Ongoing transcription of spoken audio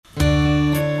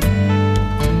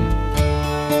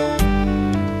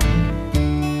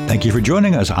Thank you for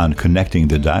joining us on Connecting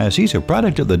the Diocese, a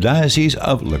product of the Diocese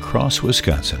of La Crosse,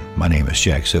 Wisconsin. My name is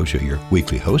Jack Socha, your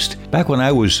weekly host. Back when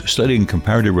I was studying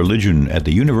comparative religion at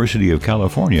the University of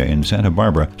California in Santa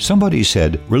Barbara, somebody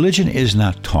said, religion is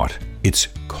not taught, it's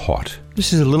caught.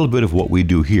 This is a little bit of what we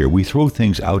do here. We throw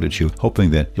things out at you, hoping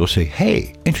that you'll say,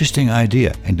 hey, interesting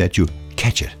idea, and that you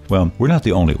catch it. Well, we're not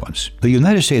the only ones. The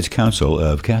United States Council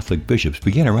of Catholic Bishops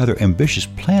began a rather ambitious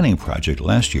planning project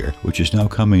last year, which is now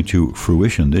coming to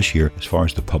fruition this year as far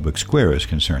as the public square is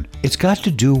concerned. It's got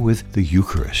to do with the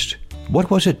Eucharist.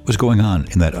 What was going on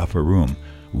in that upper room?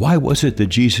 Why was it that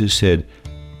Jesus said,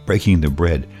 breaking the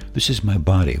bread, this is my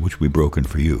body, which will be broken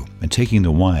for you, and taking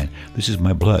the wine, this is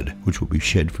my blood, which will be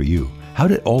shed for you? How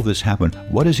did all this happen?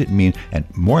 What does it mean? And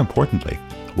more importantly,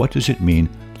 what does it mean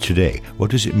today?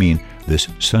 What does it mean this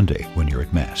Sunday when you're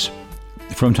at Mass?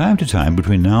 From time to time,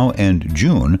 between now and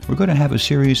June, we're going to have a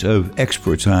series of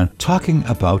experts on talking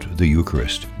about the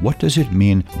Eucharist. What does it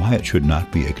mean? Why it should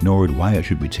not be ignored? Why it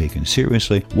should be taken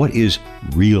seriously? What is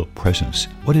real presence?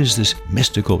 What is this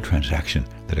mystical transaction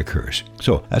that occurs?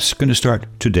 So that's going to start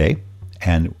today,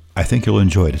 and I think you'll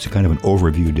enjoy it. It's a kind of an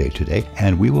overview day today,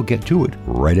 and we will get to it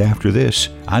right after this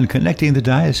on Connecting the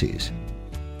Diocese.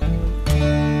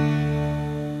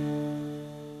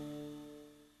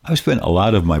 I've spent a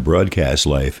lot of my broadcast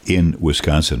life in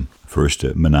Wisconsin. First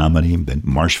Menominee, then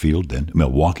Marshfield, then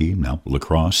Milwaukee, now La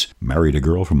Crosse. Married a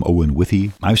girl from Owen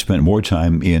Withee. I've spent more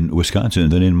time in Wisconsin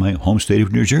than in my home state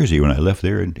of New Jersey when I left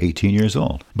there at 18 years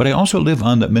old. But I also live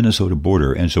on the Minnesota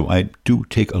border, and so I do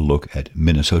take a look at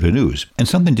Minnesota news. And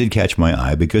something did catch my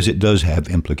eye because it does have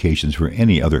implications for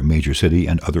any other major city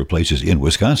and other places in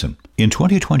Wisconsin. In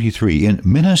 2023, in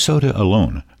Minnesota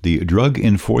alone, the Drug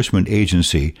Enforcement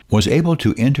Agency was able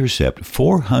to intercept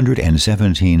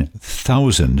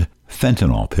 417,000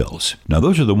 fentanyl pills. Now,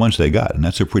 those are the ones they got, and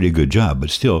that's a pretty good job, but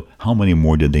still, how many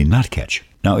more did they not catch?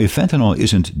 Now, if fentanyl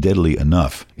isn't deadly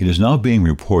enough, it is now being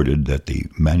reported that the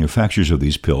manufacturers of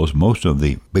these pills, most of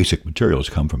the basic materials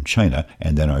come from China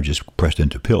and then are just pressed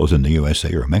into pills in the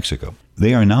USA or Mexico.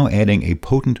 They are now adding a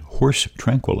potent horse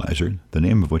tranquilizer, the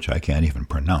name of which I can't even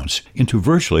pronounce, into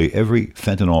virtually every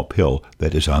fentanyl pill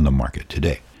that is on the market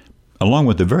today, along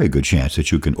with the very good chance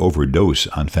that you can overdose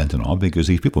on fentanyl because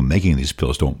these people making these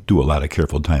pills don't do a lot of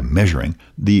careful time measuring.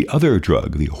 The other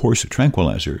drug, the horse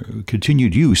tranquilizer,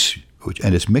 continued use,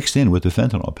 and it's mixed in with the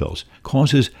fentanyl pills,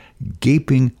 causes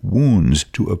gaping wounds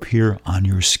to appear on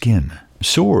your skin.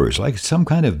 Sores, like some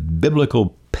kind of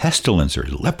biblical pestilence or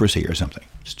leprosy or something.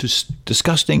 It's just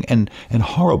disgusting and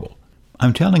horrible.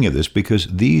 I'm telling you this because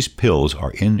these pills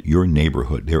are in your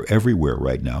neighborhood. They're everywhere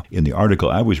right now. In the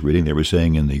article I was reading, they were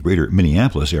saying in the greater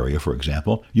Minneapolis area, for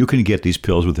example, you can get these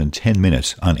pills within 10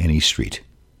 minutes on any street.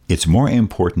 It's more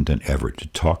important than ever to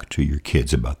talk to your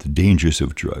kids about the dangers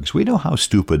of drugs. We know how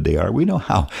stupid they are. We know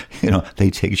how, they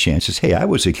take chances. Hey, I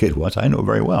was a kid once. I know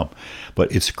very well.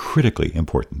 But it's critically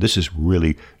important. This is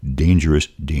really dangerous,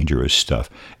 dangerous stuff.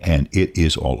 And it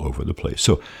is all over the place.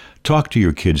 So talk to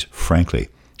your kids frankly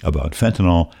about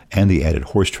fentanyl and the added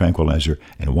horse tranquilizer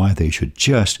and why they should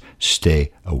just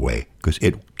stay away because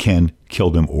it can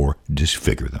kill them or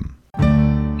disfigure them.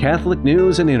 Catholic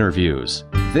news and interviews.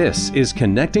 This is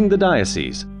Connecting the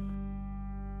Diocese.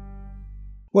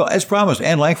 Well, as promised,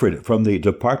 Ann Lankford from the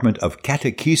Department of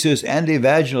Catechesis and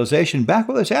Evangelization back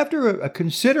with us after a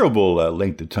considerable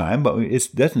length of time, but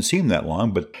it doesn't seem that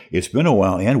long, but it's been a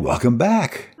while. Ann, welcome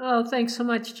back. Oh, thanks so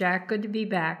much, Jack. Good to be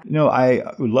back. I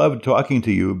love talking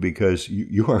to you because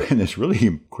you are in this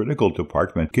really critical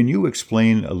department. Can you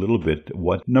explain a little bit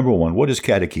number one, what is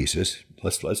catechesis?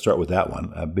 Let's start with that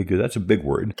one because that's a big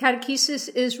word.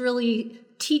 Catechesis is really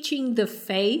teaching the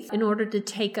faith in order to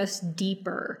take us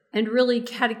deeper. And really,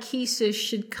 catechesis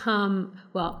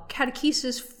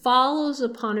follows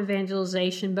upon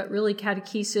evangelization, but really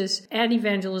catechesis and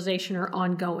evangelization are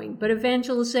ongoing. But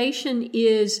evangelization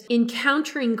is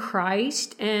encountering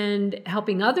Christ and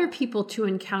helping other people to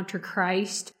encounter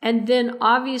Christ. And then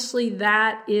obviously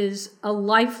that is a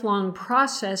lifelong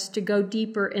process to go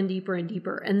deeper and deeper and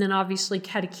deeper. And then obviously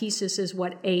catechesis is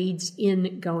what aids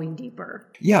in going deeper.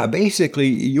 Yeah,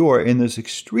 basically you are in this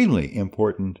extremely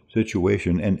important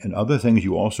situation and other things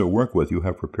you also work with. You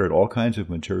have prepared all kinds of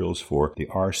materials for the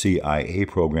RCIA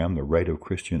program, the Rite of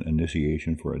Christian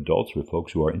Initiation for Adults, for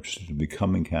folks who are interested in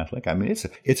becoming Catholic. I mean,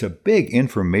 it's a big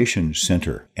information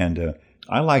center. And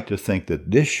I like to think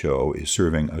that this show is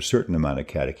serving a certain amount of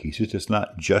catechesis. It's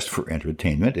not just for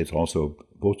entertainment. It's also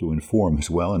supposed to inform as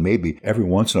well, and maybe every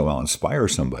once in a while inspire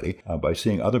somebody by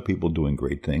seeing other people doing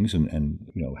great things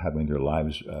and having their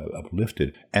lives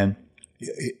uplifted. And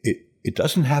it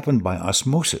doesn't happen by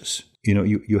osmosis.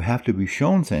 You have to be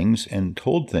shown things and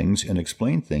told things and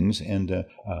explained things and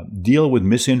deal with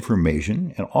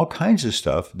misinformation and all kinds of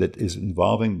stuff that is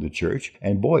involving the church.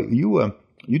 And boy,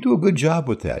 you do a good job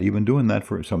with that. You've been doing that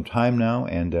for some time now,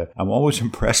 and I'm always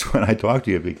impressed when I talk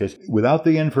to you, because without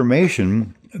the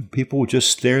information, people will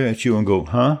just stare at you and go,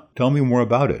 huh? Tell me more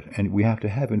about it. And we have to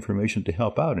have information to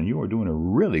help out, and you are doing a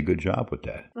really good job with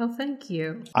that. Well, thank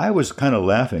you. I was kind of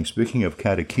laughing, speaking of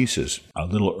catechesis. A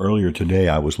little earlier today,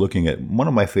 I was looking at one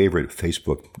of my favorite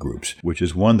Facebook groups, which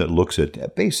is one that looks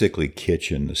at basically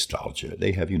kitchen nostalgia.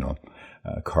 They have,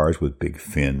 cars with big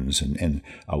fins and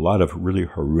a lot of really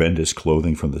horrendous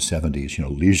clothing from the 70s,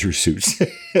 leisure suits,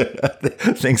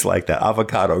 things like that,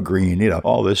 avocado green,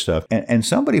 all this stuff. And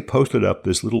somebody posted up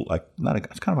this little,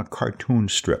 it's kind of a cartoon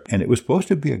strip. And it was supposed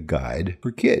to be a guide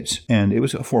for kids. And it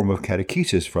was a form of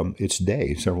catechesis from its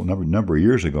day, several number of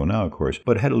years ago now, of course.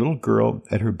 But it had a little girl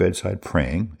at her bedside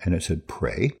praying, and it said,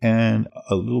 pray. And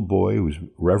a little boy who was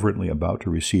reverently about to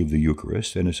receive the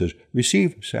Eucharist, and it says,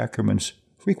 receive sacraments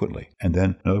frequently. And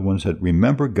then another one said,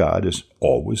 remember God is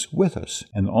always with us.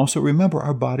 And also remember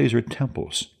our bodies are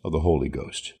temples of the Holy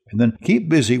Ghost. And then keep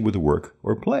busy with work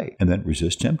or play. And then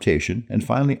resist temptation. And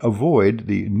finally, avoid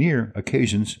the near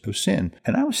occasions of sin.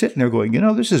 And I was sitting there going,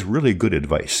 this is really good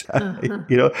advice.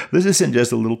 This isn't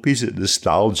just a little piece of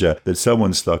nostalgia that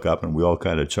someone stuck up and we all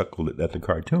kind of chuckled at the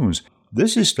cartoons.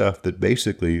 This is stuff that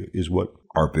basically is what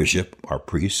our bishop, our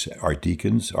priests, our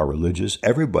deacons, our religious,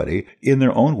 everybody in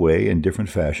their own way, in different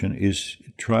fashion, is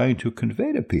trying to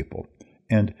convey to people.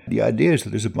 And the idea is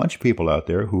that there's a bunch of people out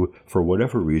there who, for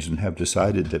whatever reason, have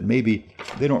decided that maybe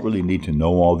they don't really need to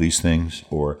know all these things,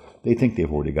 or they think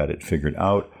they've already got it figured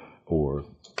out, or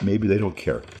maybe they don't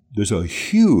care. There's a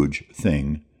huge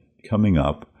thing coming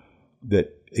up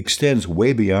that extends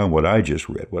way beyond what I just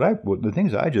read. The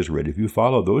things I just read, if you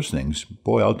follow those things,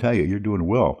 boy, I'll tell you, you're doing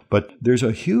well. But there's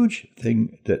a huge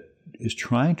thing that is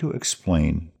trying to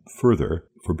explain further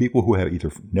for people who have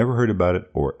either never heard about it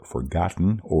or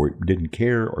forgotten or didn't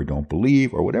care or don't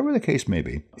believe or whatever the case may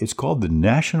be. It's called the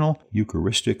National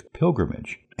Eucharistic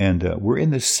Pilgrimage. And we're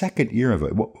in the second year of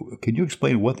it. Can you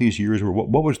explain what these years were?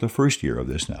 What was the first year of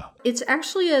this now? It's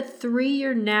actually a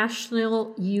 3-year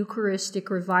National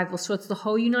Eucharistic Revival. So it's the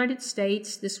whole United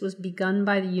States. This was begun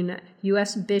by the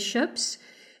U.S. bishops.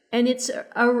 And it's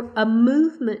a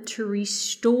movement to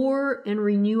restore and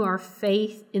renew our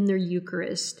faith in the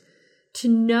Eucharist, to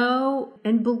know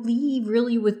and believe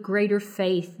really with greater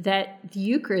faith that the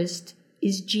Eucharist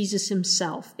is Jesus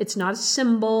himself. It's not a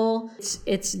symbol.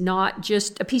 It's not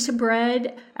just a piece of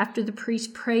bread after the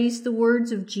priest prays the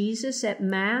words of Jesus at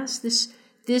Mass.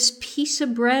 This piece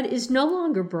of bread is no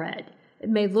longer bread. It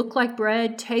may look like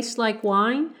bread, taste like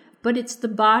wine, but it's the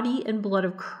body and blood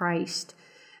of Christ.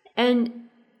 And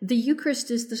the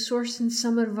Eucharist is the source and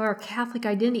summit of our Catholic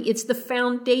identity. It's the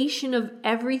foundation of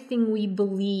everything we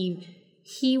believe.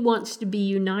 He wants to be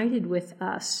united with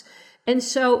us. And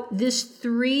so this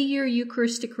 3-year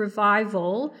Eucharistic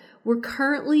revival, we're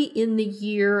currently in the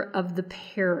year of the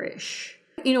parish.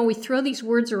 We throw these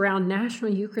words around,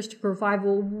 National Eucharistic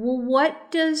Revival. Well, what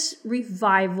does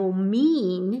revival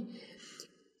mean?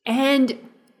 And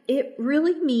it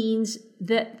really means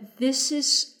that this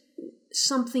is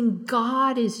something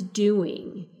God is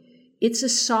doing. It's a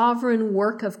sovereign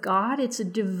work of God. It's a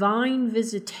divine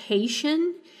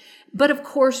visitation. But of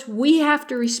course, we have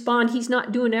to respond. He's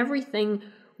not doing everything.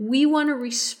 We want to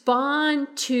respond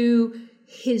to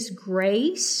his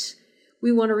grace.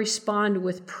 We want to respond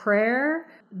with prayer,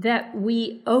 that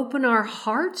we open our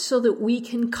hearts so that we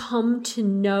can come to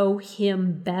know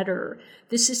him better.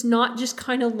 This is not just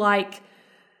kind of like,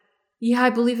 yeah, I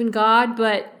believe in God,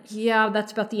 but yeah,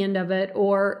 that's about the end of it.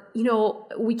 Or,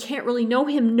 we can't really know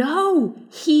him. No,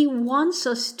 he wants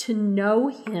us to know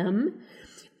him.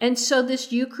 And so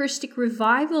this Eucharistic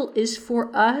revival is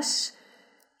for us,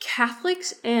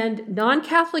 Catholics and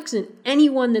non-Catholics and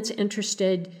anyone that's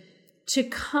interested, to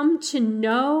come to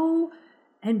know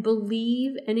and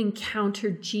believe and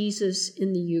encounter Jesus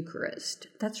in the Eucharist.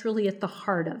 That's really at the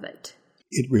heart of it.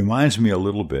 It reminds me a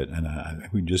little bit, and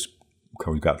we just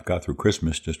got through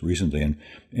Christmas just recently, and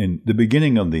in the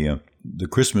beginning of the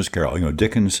Christmas Carol,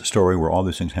 Dickens' story where all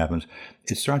these things happens,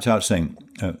 it starts out saying,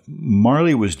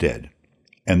 Marley was dead.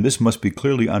 And this must be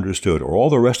clearly understood, or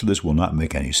all the rest of this will not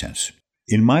make any sense.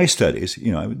 In my studies,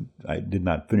 I did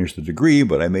not finish the degree,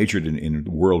 but I majored in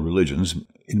world religions.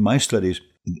 In my studies,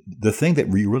 the thing that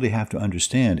we really have to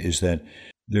understand is that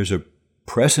there's a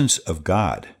presence of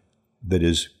God that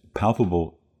is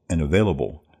palpable and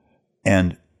available.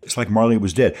 And it's like Marley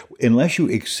was dead. Unless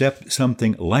you accept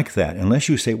something like that, unless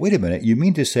you say, wait a minute, you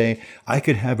mean to say I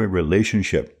could have a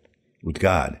relationship with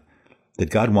God that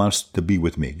God wants to be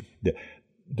with me.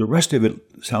 The rest of it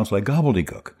sounds like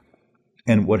gobbledygook.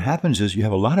 And what happens is you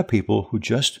have a lot of people who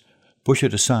just push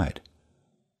it aside.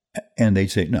 And they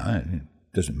say, no, it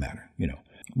doesn't matter.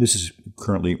 This is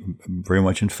currently very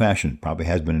much in fashion, probably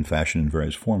has been in fashion in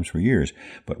various forms for years.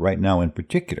 But right now in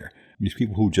particular, these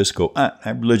people who just go,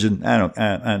 religion,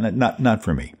 not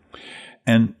for me.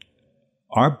 And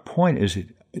our point is,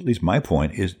 at least my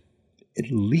point is,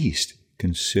 at least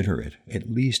consider it,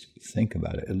 at least think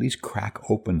about it, at least crack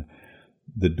open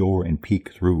the door and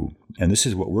peek through. And this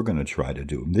is what we're going to try to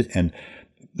do. And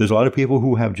there's a lot of people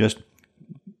who have just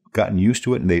gotten used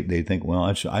to it, and they think,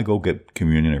 well, I go get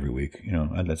communion every week.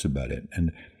 That's about it.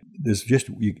 And there's just,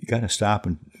 you got to stop,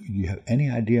 and you have any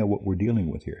idea what we're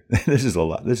dealing with here. This is a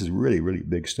lot. This is really, really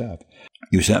big stuff.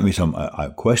 You sent me some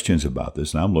questions about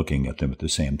this, and I'm looking at them at the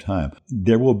same time.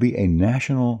 There will be a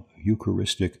national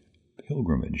Eucharistic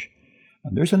pilgrimage.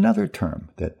 And there's another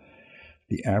term that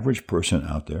the average person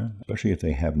out there, especially if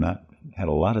they have not had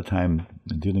a lot of time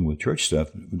dealing with church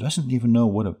stuff, doesn't even know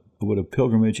what a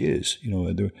pilgrimage is.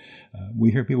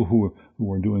 We hear people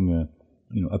who are doing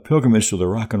a pilgrimage to the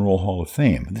Rock and Roll Hall of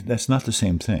Fame. That's not the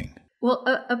same thing. Well,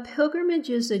 a pilgrimage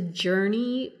is a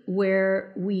journey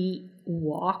where we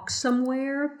walk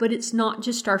somewhere, but it's not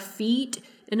just our feet.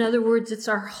 In other words, it's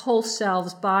our whole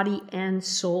selves, body and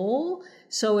soul.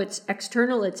 So it's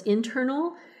external, it's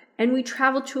internal. And we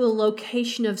travel to a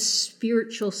location of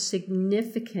spiritual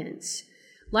significance,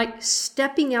 like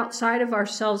stepping outside of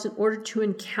ourselves in order to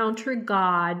encounter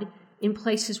God in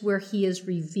places where he has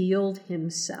revealed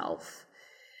himself.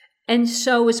 And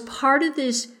so as part of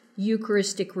this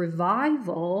Eucharistic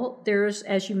revival,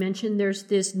 as you mentioned, there's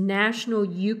this national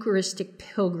Eucharistic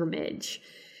pilgrimage.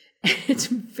 It's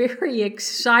very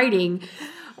exciting.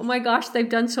 Oh my gosh, they've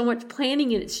done so much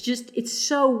planning, and it's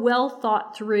so well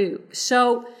thought through.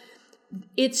 So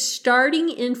it's starting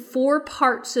in 4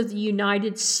 parts of the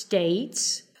United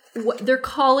States. What they're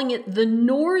calling it, the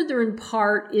northern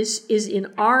part is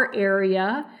in our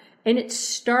area, and it's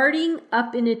starting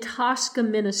up in Itasca,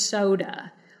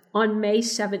 Minnesota on May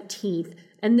 17th.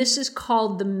 And this is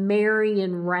called the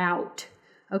Marian Route.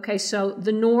 Okay, so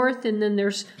the north, and then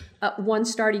there's one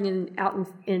starting out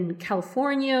in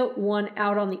California, one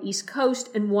out on the East Coast,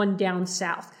 and one down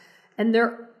south. And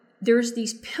there's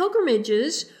these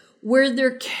pilgrimages where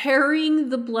they're carrying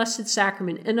the Blessed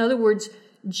Sacrament. In other words,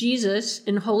 Jesus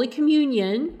in Holy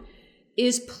Communion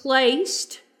is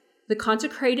placed, the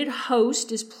consecrated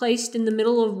host is placed in the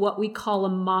middle of what we call a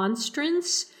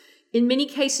monstrance. In many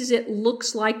cases, it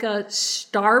looks like a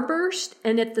starburst,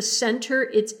 and at the center,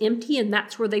 it's empty, and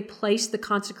that's where they place the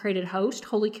consecrated host,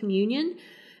 Holy Communion.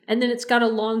 And then it's got a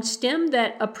long stem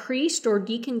that a priest or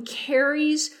deacon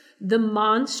carries the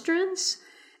monstrance.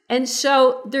 And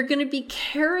so they're going to be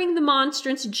carrying the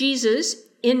monstrance, Jesus,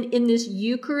 in this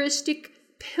Eucharistic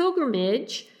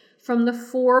pilgrimage from the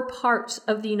 4 parts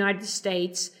of the United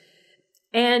States.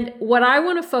 And what I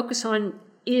want to focus on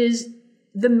is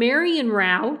the Marian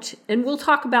Route, and we'll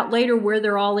talk about later where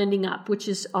they're all ending up, which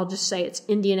is, I'll just say it's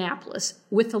Indianapolis,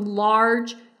 with a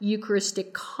large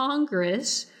Eucharistic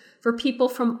Congress for people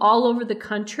from all over the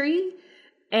country.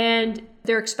 And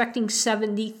they're expecting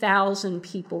 70,000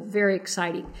 people. Very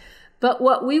exciting. But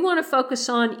what we want to focus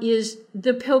on is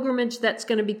the pilgrimage that's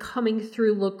going to be coming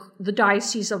through the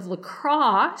Diocese of La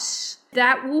Crosse.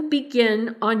 That will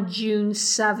begin on June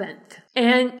 7th.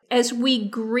 And as we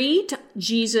greet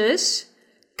Jesus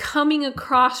coming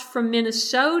across from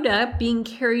Minnesota, being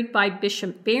carried by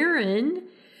Bishop Barron,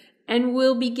 and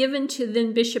will be given to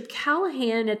then Bishop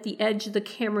Callahan at the edge of the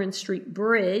Cameron Street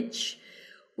Bridge,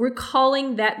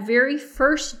 recalling that very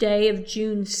first day of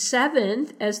June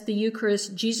 7th, as the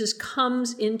Eucharist, Jesus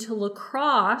comes into La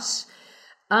Crosse.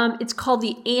 It's called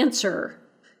the answer,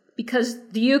 because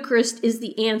the Eucharist is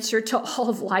the answer to all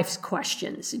of life's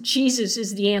questions. Jesus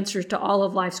is the answer to all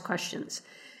of life's questions.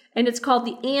 And it's called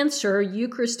the Answer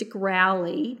Eucharistic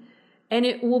Rally, and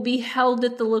it will be held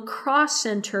at the La Crosse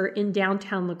Center in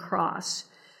downtown La Crosse.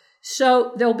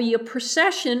 So there'll be a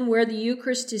procession where the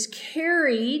Eucharist is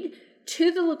carried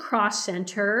to the La Crosse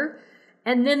Center,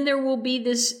 and then there will be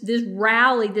this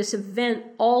rally, this event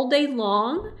all day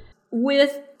long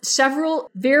with several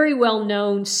very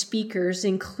well-known speakers,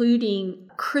 including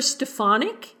Chris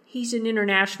Stefanik. He's an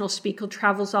international speaker,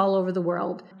 travels all over the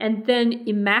world. And then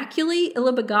Immaculée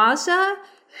Ilibagiza,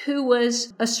 who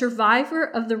was a survivor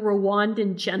of the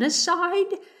Rwandan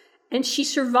genocide, and she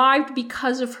survived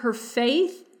because of her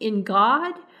faith in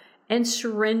God and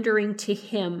surrendering to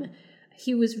him.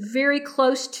 He was very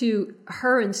close to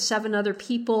her and 7 other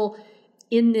people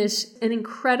in an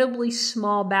incredibly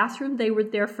small bathroom. They were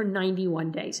there for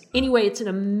 91 days. Anyway, it's an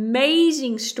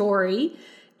amazing story.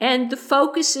 And the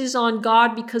focus is on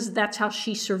God because that's how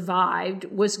she survived,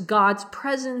 was God's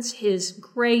presence, his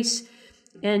grace.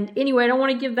 And anyway, I don't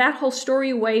want to give that whole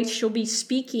story away. She'll be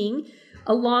speaking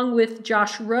along with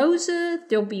Josh Rosa.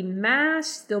 There'll be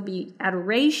mass, there'll be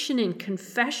adoration and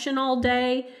confession all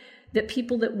day that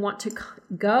people that want to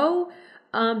go.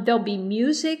 There'll be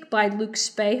music by Luke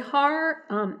Spehar.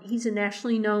 He's a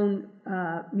nationally known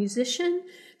musician.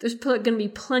 There's going to be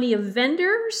plenty of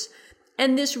vendors.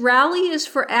 And this rally is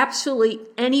for absolutely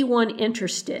anyone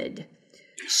interested.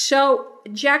 So,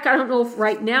 Jack, I don't know if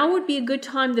right now would be a good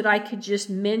time that I could just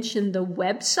mention the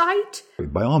website.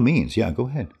 By all means, yeah, go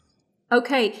ahead.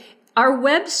 Okay, our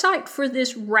website for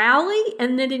this rally,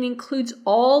 and then it includes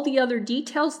all the other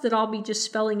details that I'll be just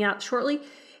spelling out shortly.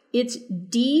 It's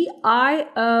DIOLC,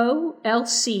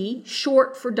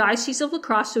 short for Diocese of La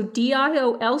Crosse, so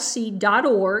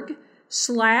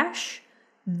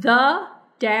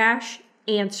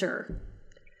diolc.org/the-answer.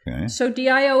 Okay. So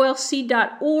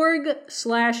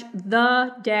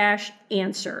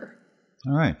diolc.org/the-answer.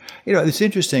 All right. You know, it's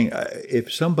interesting.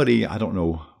 If somebody, I don't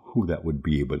know who that would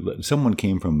be, but someone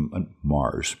came from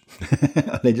Mars,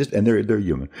 they're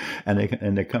human,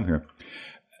 and they come here.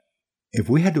 If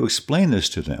we had to explain this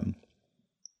to them,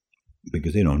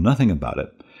 because they know nothing about it,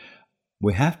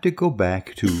 we have to go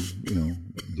back to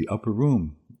the upper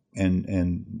room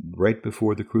and right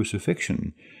before the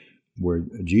crucifixion, where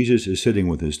Jesus is sitting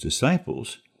with his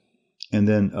disciples, and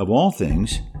then of all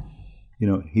things,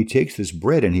 he takes this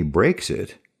bread and he breaks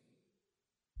it,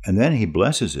 and then he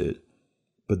blesses it,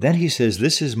 but then he says,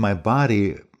 "This is my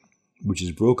body, which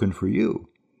is broken for you."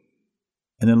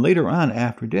 And then later on,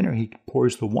 after dinner, he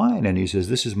pours the wine and he says,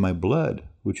 "This is my blood,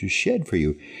 which is shed for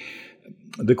you."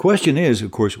 The question is,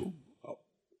 of course,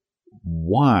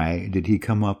 why did he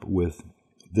come up with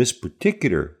this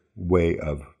particular way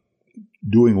of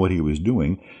doing what he was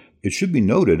doing? It should be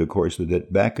noted, of course,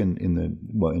 that back in the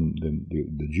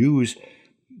Jews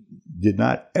did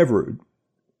not ever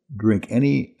drink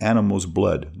any animal's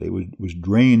blood. They was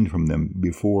drained from them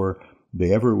before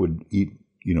they ever would eat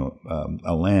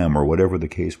a lamb or whatever the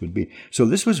case would be. So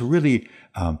this was really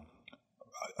a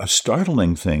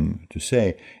startling thing to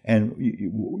say. And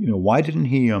why didn't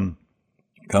he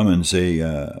come and say,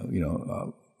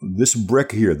 this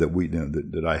brick here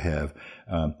that I have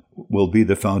will be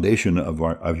the foundation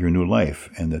of your new life,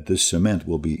 and that this cement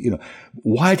will be.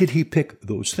 Why did he pick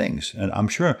those things? And I'm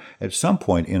sure at some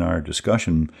point in our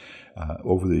discussion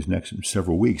over these next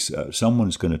several weeks,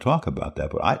 someone's going to talk about that.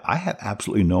 But I have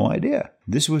absolutely no idea.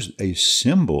 This was a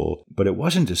symbol, but it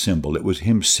wasn't a symbol. It was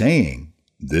him saying,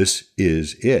 "This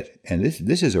is it." And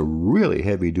this is a really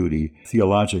heavy-duty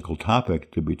theological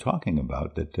topic to be talking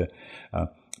about, that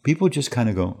people just kind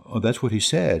of go, "Oh, that's what he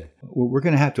said." Well, we're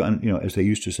going to have to, as they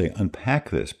used to say, unpack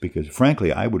this, because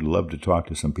frankly, I would love to talk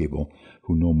to some people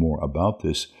who know more about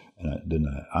this than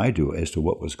I do as to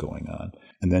what was going on.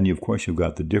 And then, of course, you've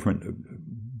got the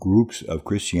different groups of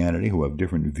Christianity who have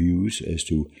different views as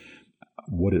to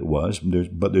what it was.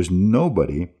 But there's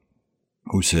nobody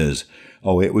who says,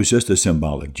 "Oh, it was just a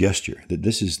symbolic gesture." That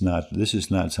this is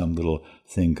not some little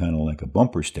thing kind of like a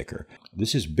bumper sticker.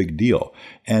 This is a big deal.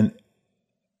 And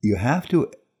you have to,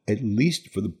 at least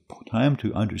for the time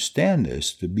to understand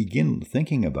this, to begin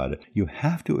thinking about it, you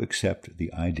have to accept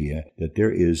the idea that there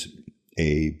is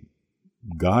a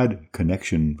God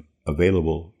connection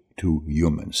available to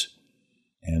humans.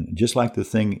 And just like the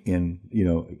thing in,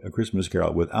 A Christmas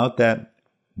Carol, without that,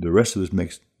 the rest of this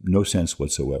makes no sense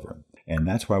whatsoever. And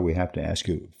that's why we have to ask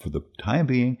you, for the time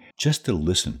being, just to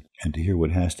listen and to hear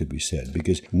what has to be said.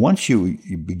 Because once you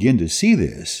begin to see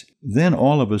this, then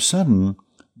all of a sudden,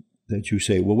 that you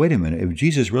say, well, wait a minute, if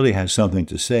Jesus really has something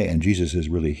to say and Jesus is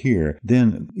really here,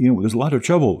 then, there's a lot of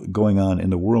trouble going on in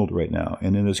the world right now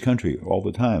and in this country all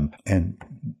the time. And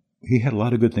he had a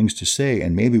lot of good things to say,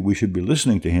 and maybe we should be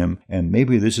listening to him. And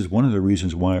maybe this is one of the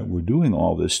reasons why we're doing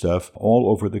all this stuff all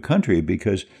over the country,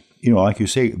 because, like you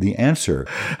say, the answer,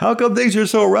 how come things are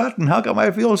so rotten? How come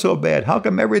I feel so bad? How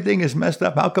come everything is messed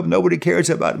up? How come nobody cares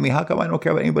about me? How come I don't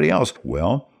care about anybody else?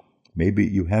 Well, maybe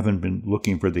you haven't been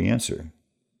looking for the answer.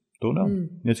 Don't know.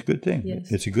 It's a good thing.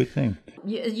 Yes. It's a good thing.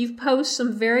 You've posed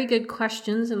some very good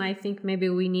questions, and I think maybe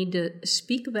we need to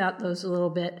speak about those a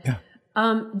little bit. Yeah.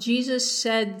 Jesus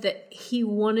said that he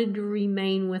wanted to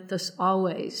remain with us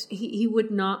always. He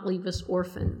would not leave us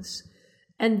orphans.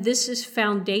 And this is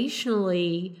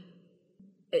foundationally,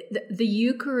 the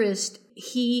Eucharist,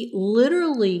 he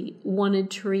literally wanted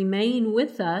to remain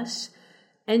with us.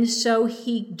 And so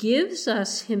he gives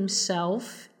us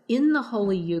himself in the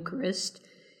Holy Eucharist.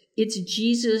 It's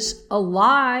Jesus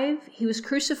alive. He was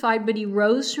crucified, but he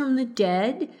rose from the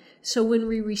dead. So when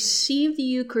we receive the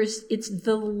Eucharist, it's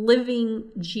the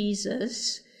living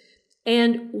Jesus.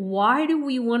 And why do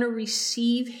we want to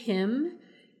receive him?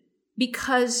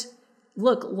 Because,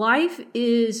 look, life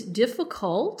is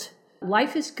difficult.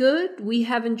 Life is good. We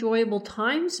have enjoyable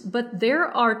times, but there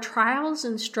are trials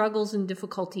and struggles and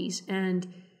difficulties.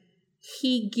 And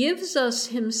he gives us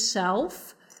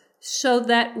himself so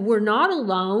that we're not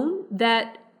alone,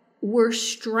 that we're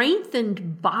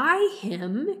strengthened by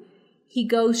him. He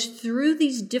goes through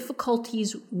these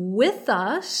difficulties with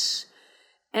us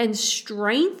and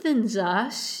strengthens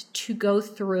us to go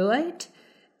through it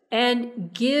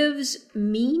and gives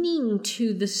meaning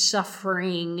to the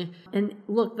suffering. And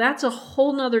look, that's a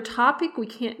whole nother topic. We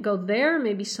can't go there,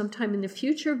 maybe sometime in the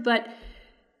future. But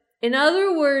in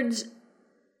other words,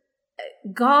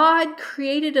 God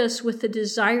created us with a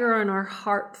desire on our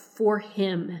heart for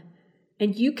him.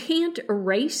 And you can't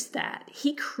erase that.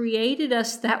 He created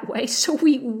us that way so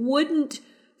we wouldn't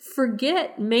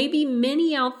forget. Maybe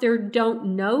many out there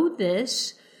don't know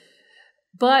this,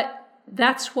 but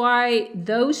that's why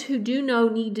those who do know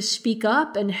need to speak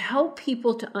up and help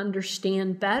people to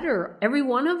understand better. Every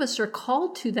one of us are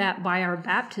called to that by our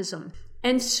baptism.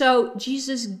 And so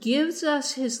Jesus gives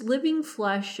us his living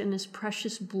flesh and his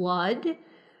precious blood,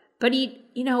 but he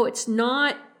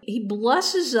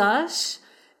blesses us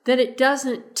that it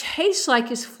doesn't taste like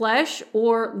his flesh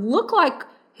or look like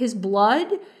his blood,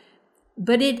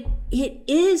 but it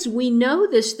is, we know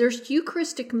this, there's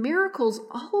Eucharistic miracles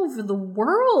all over the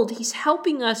world. He's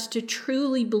helping us to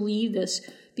truly believe this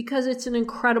because it's an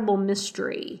incredible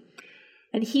mystery.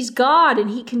 And he's God and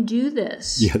he can do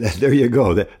this. Yeah, there you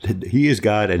go. He is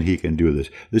God and he can do this.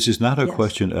 This is not a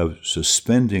question of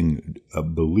suspending a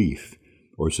belief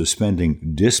or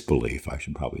suspending disbelief, I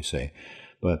should probably say,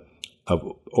 but of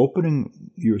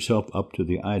opening yourself up to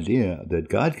the idea that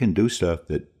God can do stuff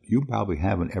that you probably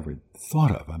haven't ever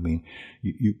thought of. I mean,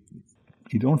 you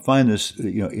don't find this,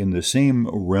 in the same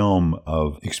realm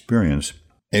of experience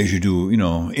as you do,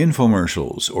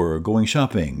 infomercials or going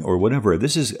shopping or whatever.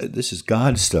 This is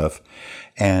God stuff,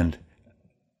 and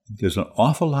there's an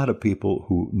awful lot of people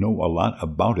who know a lot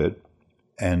about it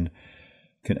and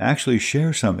can actually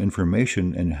share some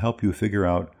information and help you figure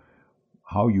out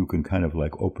how you can kind of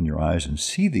like open your eyes and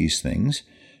see these things.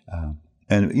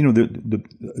 And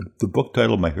the book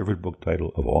title, my favorite book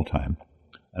title of all time,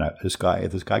 and if this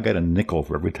guy got a nickel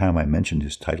for every time I mentioned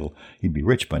his title, he'd be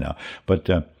rich by now. But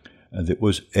it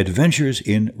was Adventures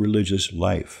in Religious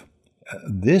Life.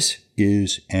 This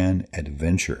is an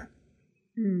adventure.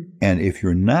 And if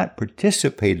you're not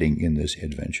participating in this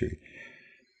adventure,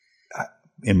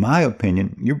 in my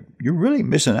opinion, you're really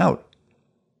missing out.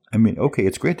 I mean, okay,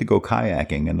 it's great to go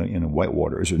kayaking in the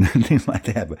whitewaters and things like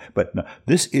that, but no,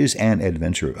 this is an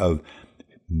adventure of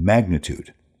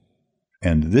magnitude.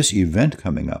 And this event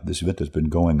coming up, this event that's been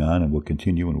going on and will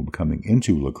continue and will be coming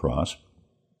into La Crosse,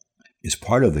 is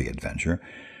part of the adventure.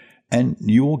 And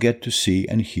you will get to see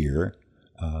and hear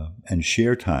and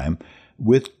share time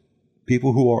with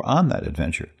people who are on that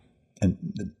adventure.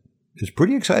 And it's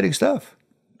pretty exciting stuff.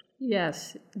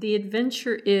 Yes, the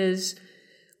adventure is,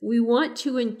 we want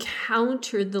to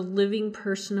encounter the living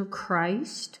person of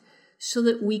Christ so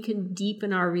that we can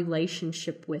deepen our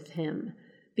relationship with him.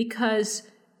 Because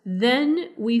then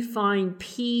we find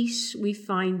peace, we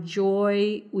find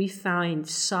joy, we find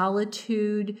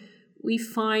solitude, we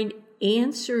find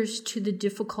answers to the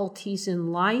difficulties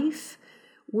in life.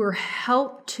 We're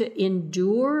helped to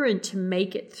endure and to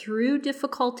make it through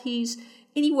difficulties.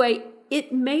 Anyway,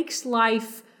 it makes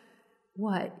life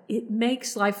It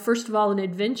makes life, first of all, an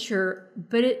adventure,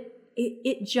 but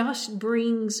it just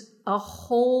brings a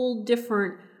whole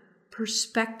different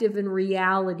perspective and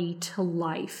reality to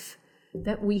life.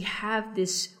 That we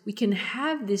can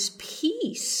have this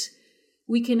peace,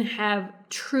 we can have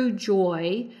true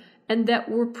joy, and that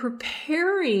we're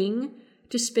preparing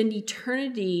to spend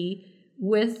eternity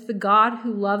with the God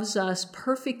who loves us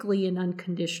perfectly and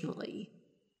unconditionally.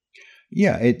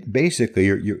 Yeah, it basically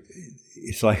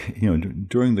it's like,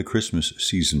 during the Christmas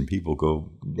season,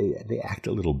 people they act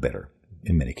a little better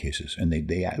in many cases, and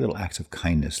they act little acts of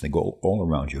kindness. They go all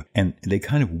around you, and they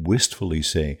kind of wistfully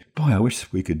say, "Boy, I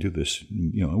wish we could do this.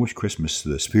 I wish Christmas,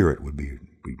 the spirit would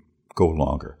go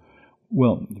longer."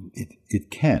 Well,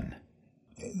 it can.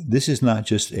 This is not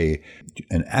just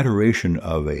an adoration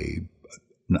of a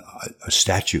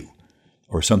statue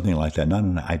or something like that, not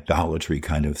an idolatry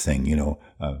kind of thing,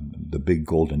 the big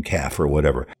golden calf or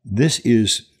whatever. This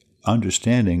is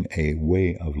understanding a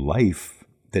way of life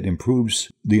that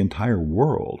improves the entire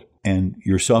world. and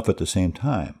yourself at the same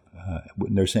time.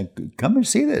 When they're saying, come and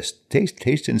see this,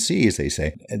 taste and see, as they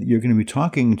say. And you're going to be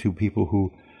talking to people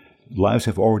whose lives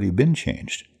have already been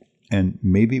changed. And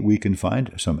maybe we can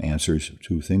find some answers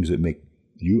to things that make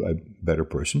you a better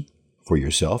person for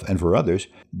yourself and for others.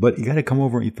 But you got to come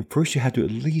over. First, you have to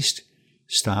at least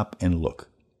stop and look.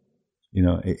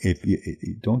 If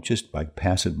you don't just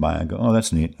pass it by and go, oh,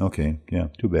 that's neat. Okay, yeah,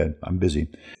 too bad. I'm busy.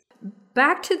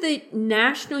 Back to the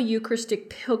National Eucharistic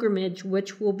Pilgrimage,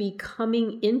 which will be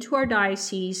coming into our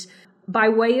diocese by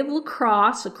way of La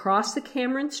Crosse, across the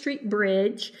Cameron Street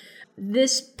Bridge.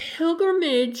 This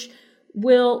pilgrimage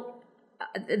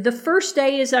the first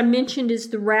day, as I mentioned, is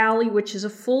the rally, which is a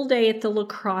full day at the La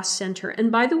Crosse Center.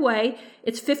 And by the way,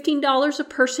 it's $15 a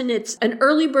person. It's an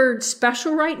early bird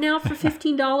special right now for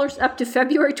 $15 up to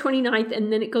February 29th,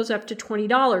 and then it goes up to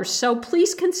 $20. So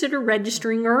please consider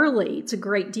registering early. It's a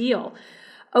great deal.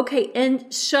 Okay,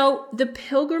 and so the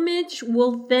pilgrimage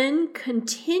will then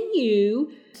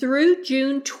continue through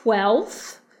June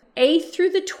 12th, 8th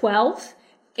through the 12th,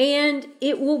 and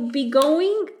it will be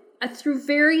going through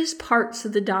various parts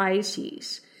of the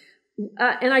diocese.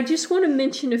 And I just want to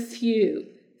mention a few.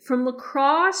 From La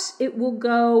Crosse, it will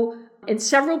go in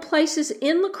several places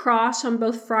in La Crosse on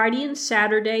both Friday and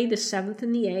Saturday, the 7th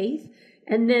and the 8th,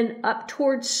 and then up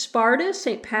towards Sparta,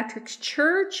 St. Patrick's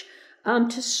Church,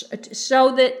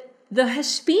 so that the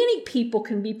Hispanic people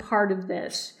can be part of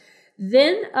this.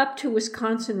 Then up to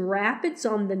Wisconsin Rapids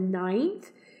on the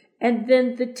 9th, and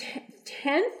then the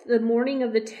 10th, the morning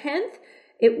of the 10th,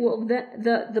 it will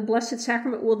the Blessed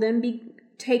Sacrament will then be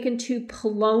taken to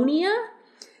Polonia,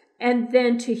 and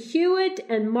then to Hewitt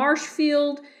and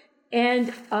Marshfield,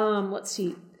 and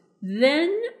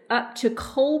then up to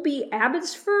Colby,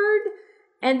 Abbotsford,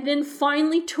 and then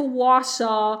finally to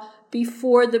Wausau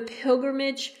before the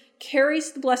pilgrimage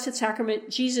carries the Blessed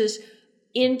Sacrament, Jesus,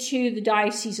 into the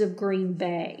Diocese of Green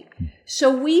Bay.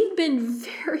 So we've been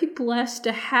very blessed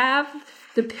to have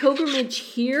the pilgrimage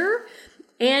here.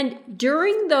 And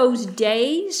during those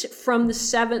days, from the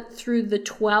 7th through the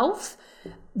 12th,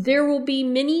 there will be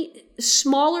many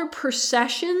smaller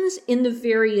processions in the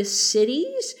various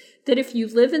cities that if you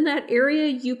live in that area,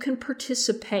 you can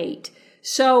participate.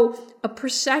 So a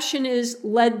procession is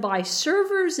led by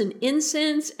servers and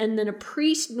incense, and then a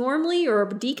priest normally, or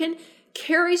a deacon,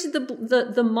 carries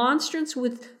the monstrance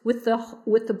with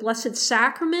the Blessed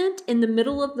Sacrament in the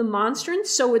middle of the monstrance.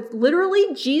 So it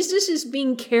literally, Jesus is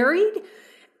being carried.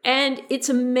 And it's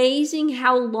amazing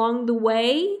how along the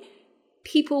way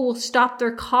people will stop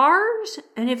their cars,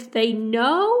 and if they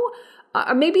know,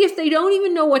 maybe if they don't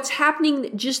even know what's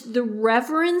happening, just the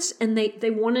reverence, and they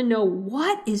want to know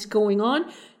what is going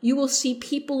on, you will see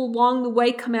people along the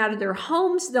way come out of their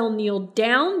homes. They'll kneel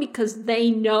down because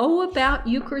they know about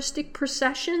Eucharistic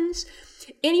processions.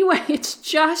 Anyway, it's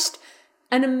just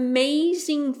an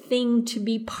amazing thing to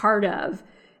be part of.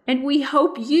 And we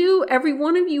hope you, every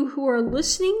one of you who are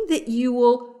listening, that you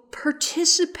will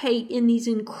participate in these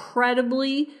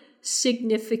incredibly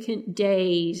significant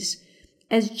days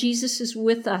as Jesus is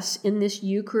with us in this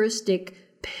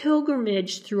Eucharistic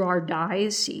pilgrimage through our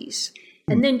diocese.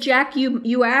 And then, Jack,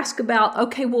 you ask about,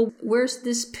 okay, well, where's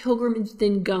this pilgrimage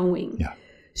then going? Yeah.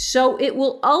 So it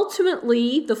will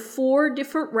ultimately, the 4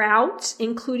 different routes,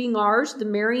 including ours, the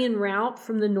Marian route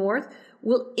from the north,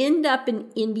 will end up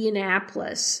in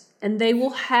Indianapolis, and they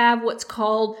will have what's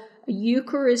called a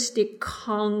Eucharistic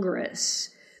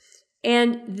Congress.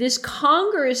 And this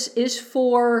Congress is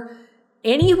for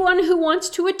anyone who wants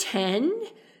to attend.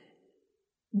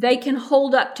 They can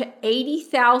hold up to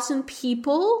 80,000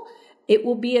 people. It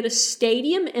will be at a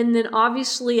stadium, and then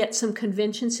obviously at some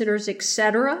convention centers,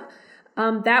 etc.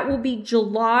 That will be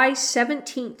July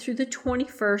 17th through the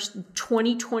 21st,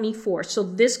 2024. So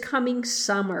this coming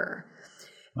summer.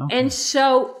 Okay. And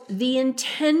so the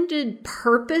intended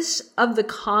purpose of the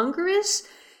Congress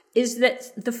is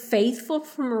that the faithful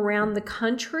from around the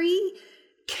country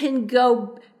can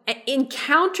go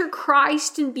encounter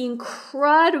Christ and be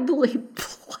incredibly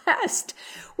blessed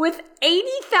with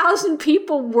 80,000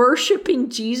 people worshiping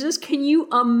Jesus. Can you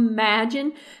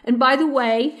imagine? And by the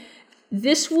way,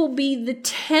 this will be the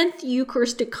 10th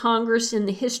Eucharistic Congress in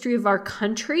the history of our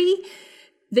country.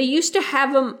 They used to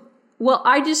have them. Well,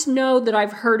 I just know that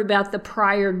I've heard about the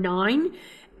prior 9,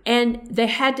 and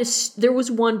there was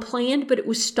one planned, but it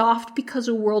was stopped because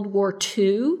of World War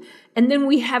II, and then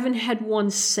we haven't had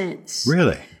one since.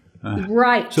 Really?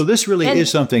 Right. So this really is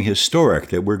something historic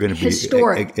that we're going to be...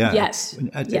 Historic, yes.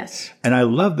 Yes. And I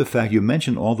love the fact you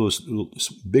mentioned all those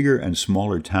bigger and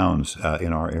smaller towns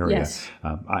in our area. Yes.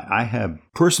 I have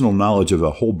personal knowledge of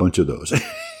a whole bunch of those.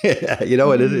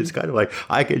 It's kind of like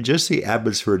I could just see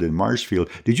Abbotsford and Marshfield.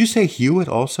 Did you say Hewitt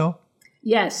also?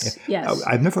 Yes, yes.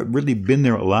 I've never really been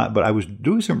there a lot, but I was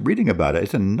doing some reading about it.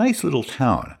 It's a nice little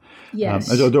town. Yes.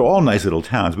 They're all nice little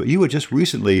towns, but you had just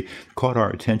recently caught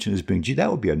our attention as being, gee, that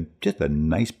would be just a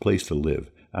nice place to live.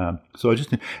 So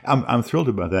I'm thrilled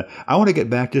about that. I want to get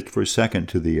back just for a second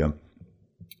to the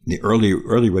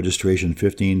early registration,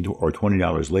 $15 or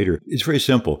 $20 later. It's very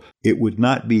simple. It would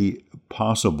not be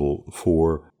possible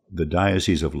for the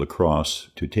Diocese of La Crosse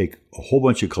to take a whole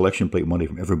bunch of collection plate money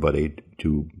from everybody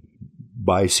to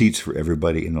buy seats for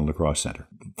everybody in the La Crosse Center.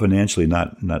 Financially,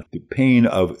 not the pain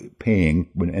of paying,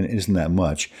 and it isn't that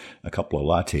much, a couple of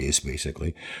lattes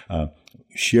basically.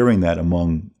 Sharing that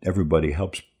among everybody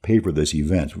helps pay for this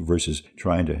event versus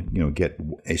trying to get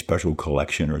a special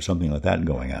collection or something like that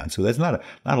going on. So that's not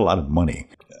a lot of money.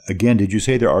 Again, did you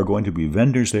say there are going to be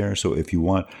vendors there? So if you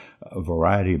want a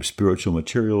variety of spiritual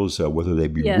materials, whether they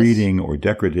be reading or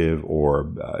decorative or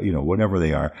whatever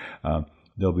they are.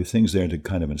 There'll be things there to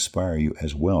kind of inspire you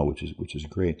as well, which is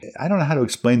great. I don't know how to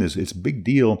explain this. It's a big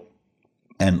deal.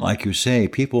 And like you say,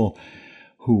 people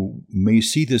who may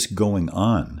see this going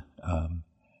on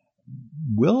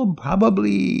will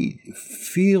probably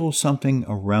feel something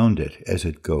around it as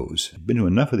it goes. I've been to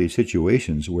enough of these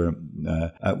situations where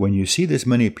when you see this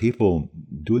many people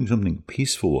doing something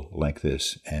peaceful like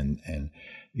this, and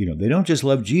they don't just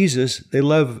love Jesus, they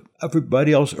love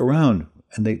everybody else around.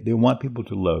 And they want people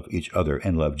to love each other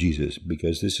and love Jesus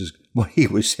because this is what he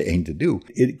was saying to do.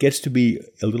 It gets to be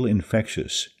a little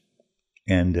infectious,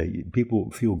 and people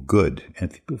feel good,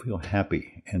 and people feel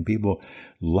happy, and people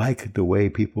like the way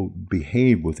people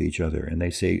behave with each other. And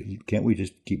they say, can't we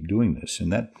just keep doing this?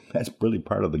 And that's really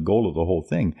part of the goal of the whole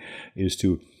thing, is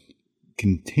to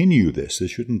continue this.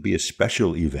 This shouldn't be a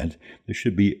special event. This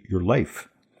should be your life.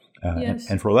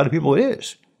 And for a lot of people, it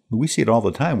is. We see it all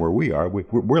the time where we are.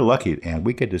 We're lucky, and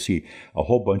we get to see a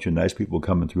whole bunch of nice people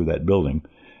coming through that building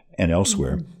and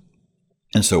elsewhere. Mm-hmm.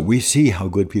 And so we see how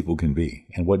good people can be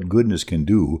and what goodness can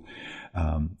do.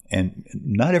 And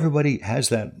not everybody has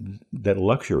that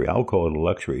luxury. I'll call it a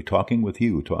luxury. Talking with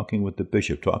you, talking with the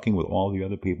bishop, talking with all the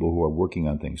other people who are working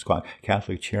on things,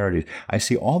 Catholic Charities. I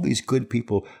see all these good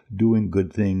people doing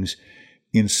good things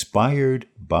inspired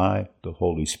by the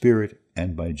Holy Spirit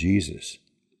and by Jesus.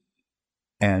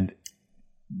 And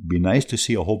be nice to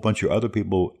see a whole bunch of other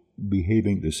people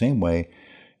behaving the same way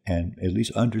and at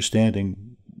least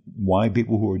understanding why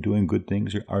people who are doing good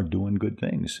things are doing good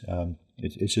things.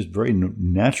 It's just very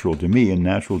natural to me and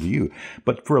natural to you.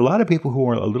 But for a lot of people who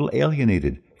are a little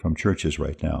alienated from churches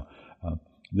right now,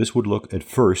 this would look at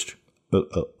first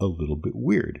a little bit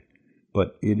weird.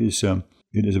 But it is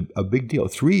a big deal.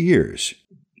 3 years,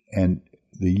 and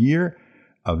the year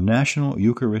of National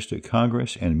Eucharistic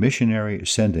Congress and missionary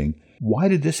sending. Why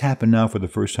did this happen now for the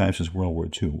first time since World War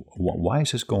II? Why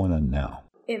is this going on now?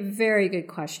 A very good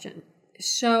question.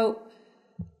 So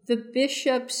the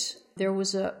bishops, there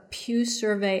was a Pew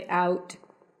survey out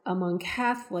among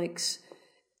Catholics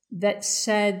that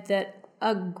said that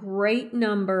a great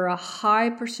number, a high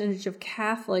percentage of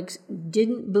Catholics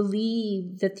didn't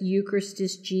believe that the Eucharist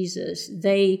is Jesus.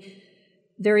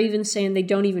 They're even saying they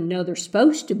don't even know they're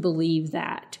supposed to believe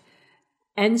that.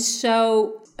 And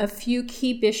so a few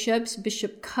key bishops,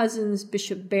 Bishop Cousins,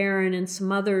 Bishop Barron, and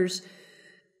some others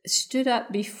stood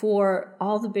up before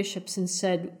all the bishops and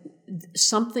said,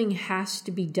 something has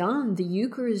to be done. The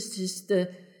Eucharist is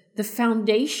the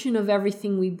foundation of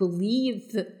everything we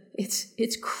believe.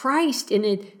 It's Christ,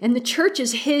 and the church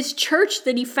is his church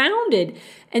that he founded.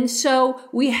 And so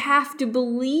we have to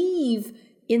believe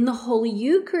in the Holy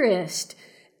Eucharist.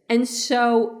 And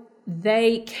so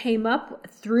they came up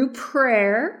through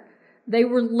prayer. They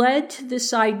were led to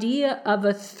this idea of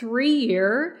a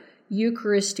 3-year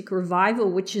Eucharistic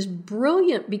revival, which is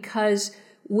brilliant because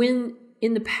when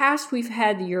in the past we've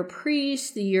had the year of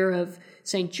priests, the year of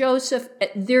St. Joseph,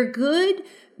 they're good,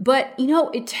 but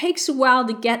it takes a while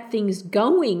to get things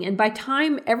going. And by the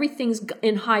time everything's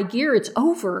in high gear, it's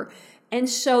over. And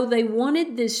so they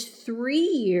wanted this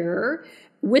 3-year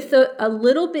with a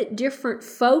little bit different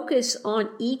focus on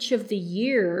each of the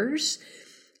years.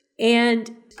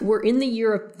 And we're in the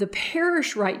year of the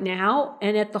parish right now.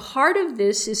 And at the heart of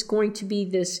this is going to be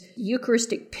this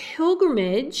Eucharistic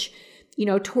pilgrimage,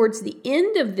 towards the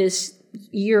end of this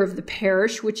year of the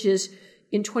parish, which is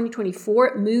in 2024.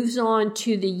 It moves on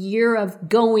to the year of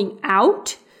going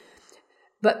out.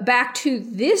 But back to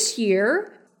this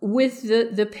year with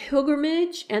the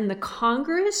pilgrimage and the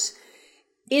Congress,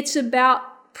 it's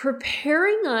about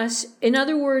preparing us, in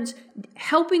other words,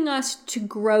 helping us to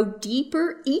grow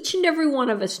deeper, each and every one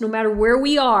of us, no matter where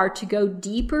we are, to go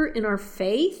deeper in our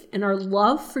faith and our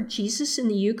love for Jesus in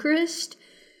the Eucharist,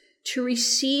 to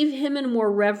receive him in a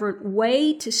more reverent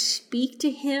way, to speak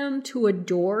to him, to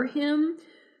adore him,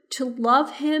 to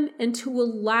love him, and to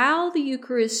allow the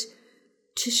Eucharist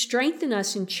to strengthen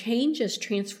us and change us,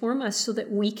 transform us, so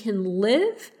that we can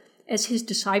live as his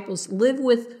disciples, live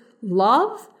with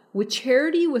love, with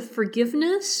charity, with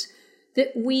forgiveness,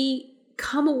 that we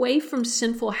come away from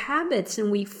sinful habits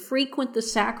and we frequent the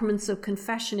sacraments of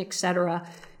confession, etc.,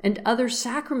 and other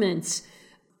sacraments,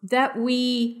 that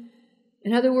we,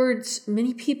 in other words,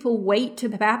 many people wait to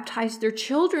baptize their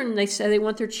children. They say they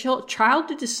want their child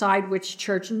to decide which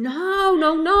church.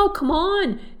 No, come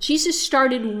on. Jesus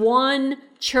started one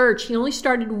church. He only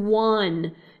started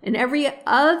one. And every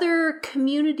other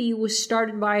community was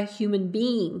started by a human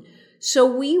being. So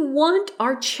we want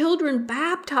our children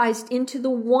baptized into the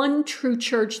one true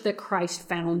church that Christ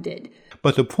founded.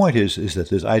 But the point is that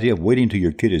this idea of waiting till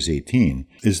your kid is 18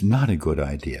 is not a good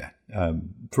idea.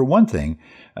 For one thing,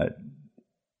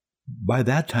 by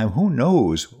that time, who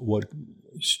knows what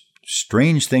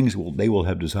strange things they will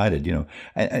have decided.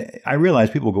 I realize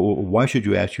people go, well, why should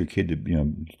you ask your kid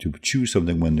to choose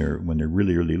something when they're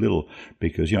really, really little?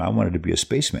 Because I wanted to be a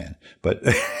spaceman, but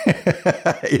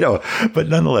but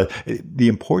nonetheless, the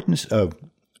importance of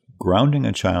grounding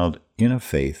a child in a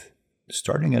faith,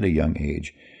 starting at a young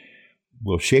age,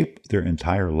 will shape their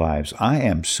entire lives. I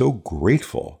am so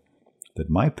grateful that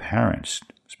my parents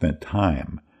spent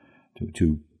time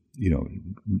to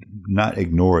not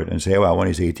ignore it and say, well, when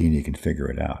he's 18, he can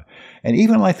figure it out. And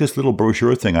even like this little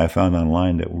brochure thing I found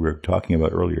online that we were talking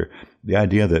about earlier, the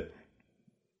idea that,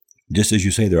 just as you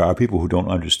say, there are people who don't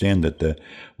understand that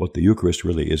what the Eucharist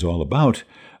really is all about.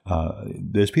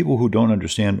 There's people who don't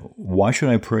understand, why should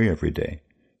I pray every day?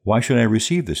 Why should I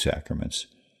receive the sacraments?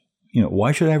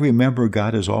 Why should I remember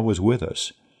God is always with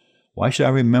us? Why should I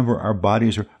remember our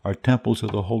bodies are temples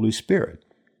of the Holy Spirit?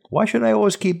 Why should I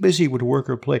always keep busy with work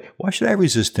or play? Why should I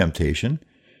resist temptation?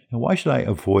 And why should I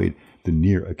avoid the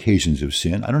near occasions of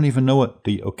sin? I don't even know what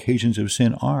the occasions of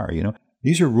sin are,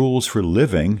 These are rules for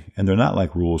living, and they're not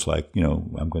like rules like,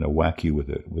 I'm going to whack you with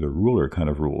a ruler kind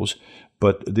of rules,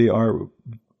 but they are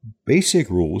basic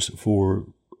rules for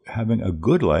having a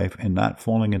good life and not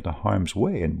falling into harm's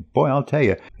way. And boy, I'll tell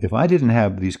you, if I didn't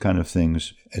have these kind of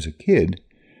things as a kid,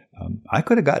 I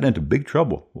could have gotten into big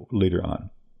trouble later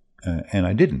on. And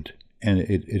I didn't. And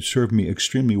it served me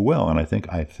extremely well. And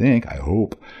I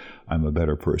hope I'm a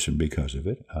better person because of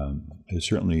it. It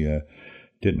certainly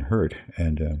didn't hurt.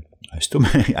 And I still,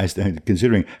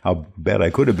 considering how bad I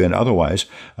could have been otherwise,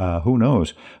 who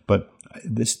knows? But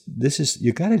this is,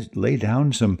 you got to lay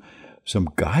down some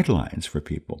guidelines for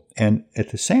people. And at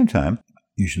the same time,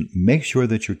 you should make sure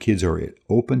that your kids are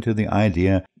open to the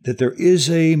idea that there is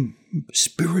a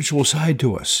spiritual side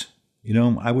to us.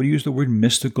 I would use the word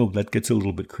mystical. That gets a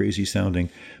little bit crazy sounding,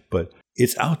 but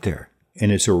it's out there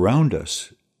and it's around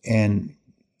us. And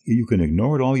you can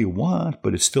ignore it all you want,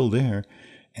 but it's still there.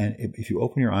 And if you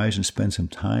open your eyes and spend some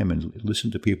time and listen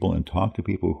to people and talk to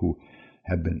people who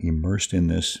have been immersed in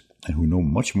this and who know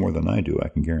much more than I do, I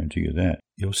can guarantee you that,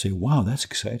 you'll say, wow, that's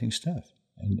exciting stuff.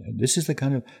 And this is the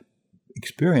kind of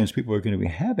experience people are going to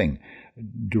be having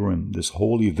during this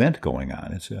whole event going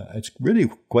on. It's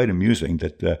really quite amusing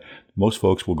that most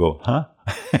folks will go, huh?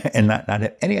 and not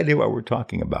have any idea what we're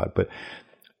talking about. But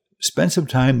spend some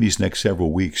time these next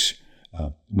several weeks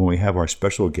when we have our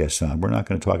special guests on. We're not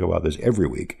going to talk about this every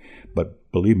week, but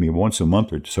believe me, once a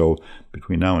month or so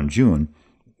between now and June,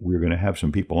 we're going to have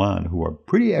some people on who are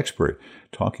pretty expert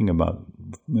talking about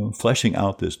fleshing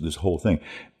out this whole thing.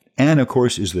 Anne, of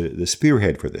course, is the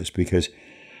spearhead for this because,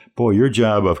 boy, your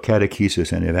job of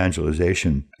catechesis and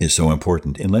evangelization is so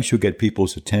important. Unless you get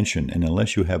people's attention and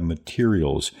unless you have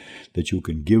materials that you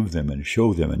can give them and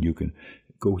show them and you can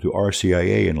go to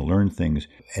RCIA and learn things.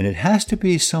 And it has to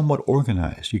be somewhat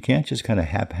organized. You can't just kind of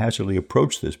haphazardly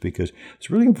approach this because it's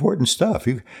really important stuff.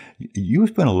 You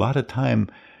spend a lot of time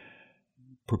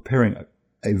preparing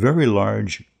a very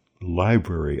large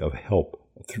library of help,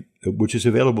 which is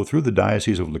available through the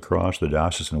Diocese of La Crosse, the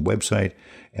diocesan website,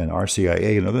 and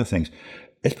RCIA and other things.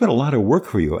 It's been a lot of work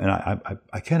for you, and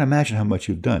I can't imagine how much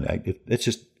you've done. It's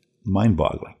just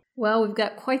mind-boggling. Well, we've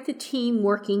got quite the team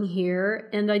working here,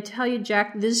 and I tell you,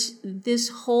 Jack, this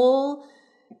whole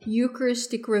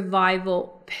Eucharistic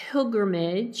revival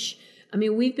pilgrimage, I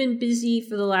mean, we've been busy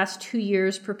for the last 2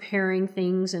 years preparing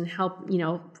things and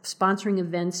sponsoring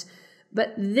events.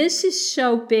 But this is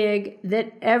so big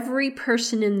that every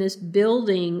person in this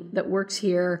building that works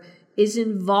here is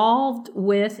involved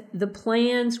with the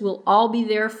plans. We'll all be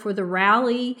there for the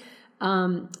rally.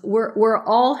 We're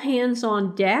all hands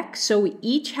on deck, so we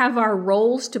each have our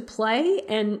roles to play,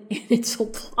 and it's a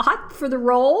lot for the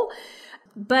role.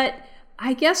 But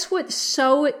I guess what's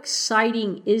so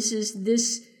exciting is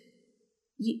this.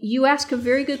 You asked a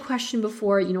very good question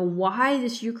before, why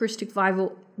this Eucharistic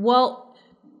revival? Well,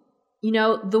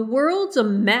 the world's a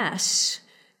mess,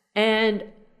 and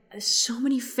so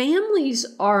many families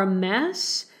are a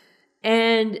mess,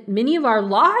 and many of our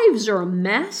lives are a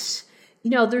mess.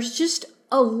 There's just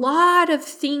a lot of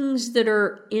things that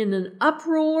are in an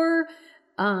uproar,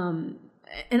 and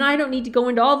I don't need to go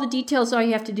into all the details. All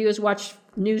you have to do is watch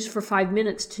news for 5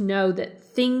 minutes to know that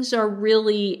things are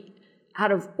really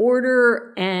out of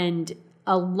order and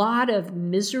a lot of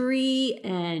misery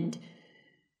and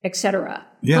etc.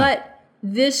 Yeah. But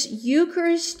this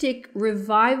Eucharistic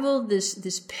revival,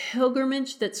 this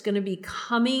pilgrimage that's going to be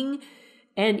coming,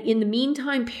 and in the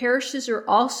meantime, parishes are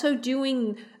also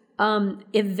doing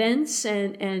events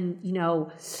and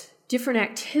different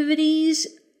activities.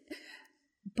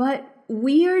 But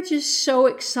we are just so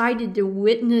excited to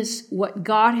witness what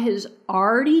God has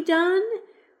already done,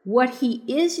 what he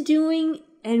is doing,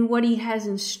 and what he has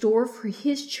in store for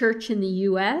his church in the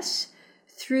U.S.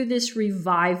 through this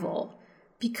revival.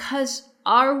 Because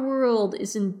our world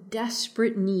is in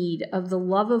desperate need of the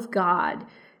love of God,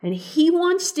 and he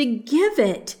wants to give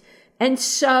it, and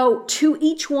so to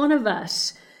each one of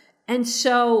us. And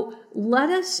so let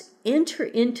us enter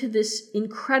into this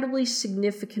incredibly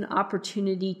significant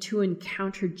opportunity to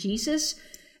encounter Jesus,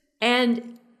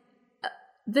 and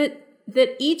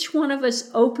that each one of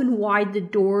us open wide the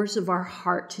doors of our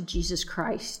heart to Jesus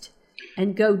Christ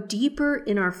and go deeper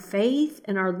in our faith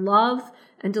and our love,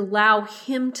 and allow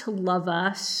him to love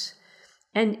us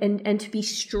and to be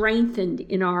strengthened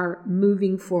in our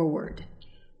moving forward.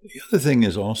 The other thing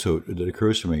is also that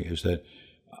occurs to me is that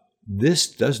this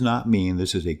does not mean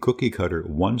this is a cookie-cutter,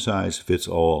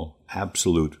 one-size-fits-all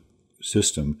absolute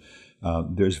system.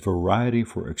 There's variety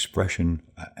for expression,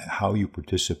 how you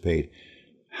participate,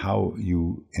 how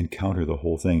you encounter the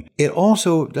whole thing. It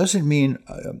also doesn't mean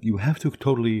you have to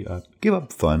totally give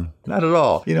up fun. Not at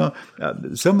all.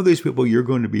 Some of these people you're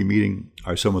going to be meeting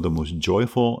are some of the most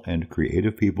joyful and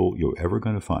creative people you're ever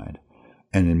going to find.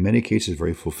 And in many cases,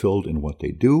 very fulfilled in what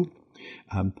they do.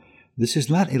 This is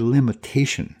not a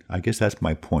limitation. I guess that's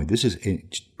my point. This is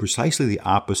precisely the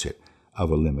opposite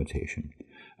of a limitation.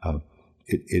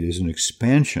 It is an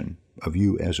expansion of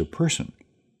you as a person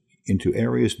into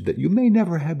areas that you may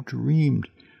never have dreamed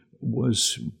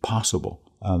was possible.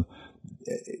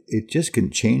 It just can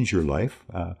change your life.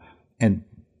 And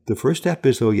the first step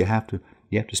is, though, you have to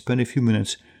spend a few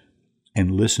minutes and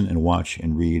listen and watch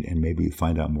and read and maybe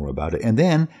find out more about it. And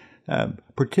then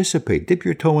participate, dip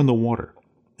your toe in the water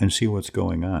and see what's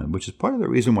going on, which is part of the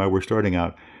reason why we're starting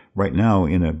out right now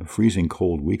in a freezing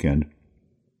cold weekend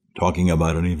talking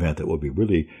about an event that will be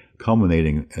really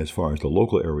culminating as far as the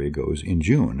local area goes in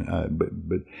June.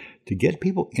 But to get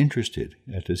people interested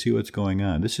to see what's going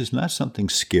on, this is not something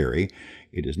scary.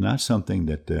 It is not something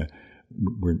that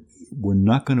we're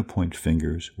not going to point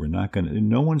fingers.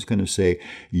 No one's going to say,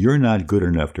 you're not good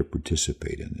enough to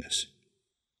participate in this.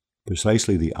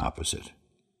 Precisely the opposite.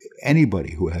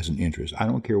 Anybody who has an interest, I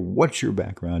don't care what your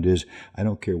background is, I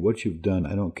don't care what you've done,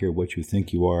 I don't care what you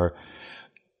think you are.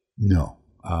 No.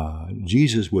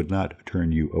 Jesus would not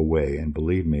turn you away, and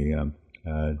believe me,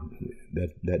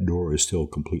 that door is still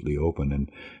completely open,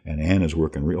 and Anna's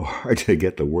working real hard to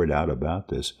get the word out about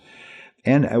this.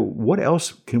 And what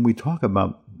else can we talk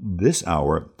about this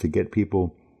hour to get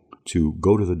people to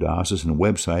go to the diocesan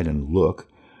website and look,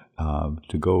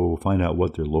 to go find out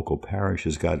what their local parish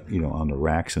has got, on the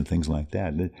racks and things like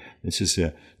that? This is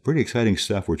pretty exciting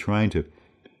stuff. We're trying to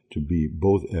be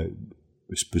both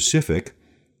specific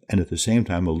and at the same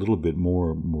time a little bit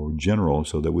more general,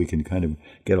 so that we can kind of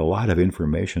get a lot of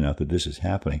information out that this is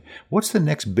happening. What's the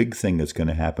next big thing that's going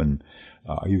to happen?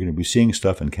 Are you going to be seeing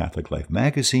stuff in Catholic Life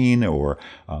magazine, or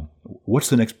what's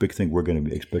the next big thing we're going to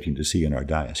be expecting to see in our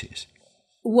diocese?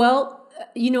 Well,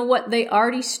 you know what? They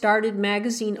already started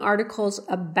magazine articles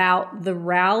about the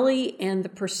rally and the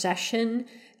procession.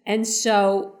 And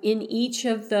so in each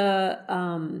of the,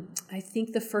 I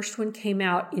think the first one came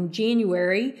out in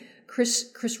January.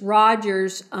 Chris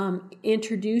Rogers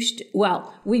introduced.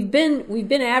 Well, we've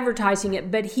been advertising it,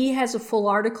 but he has a full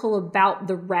article about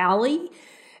the rally,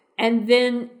 and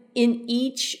then in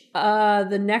each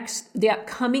the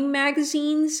upcoming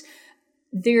magazines,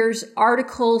 there's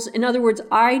articles. In other words,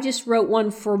 I just wrote one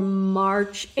for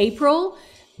April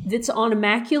that's on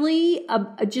Immaculée,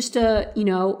 just a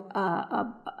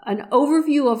an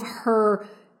overview of her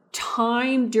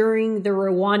time during the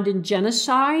Rwandan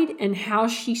genocide and how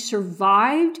she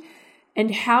survived,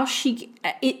 and how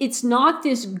it's not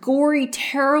this gory,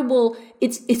 terrible,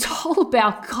 it's all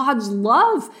about God's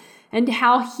love and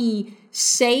how he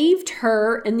saved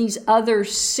her and these other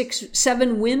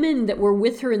 7 women that were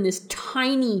with her in this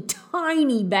tiny,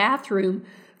 tiny bathroom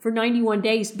for 91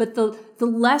 days. But the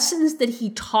lessons that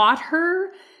he taught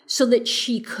her so that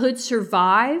she could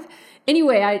survive.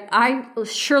 Anyway, I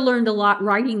sure learned a lot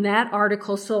writing that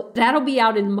article. So that'll be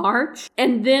out in March.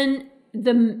 And then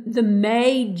the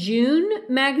May-June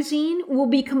magazine will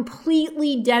be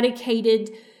completely dedicated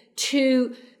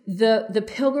to the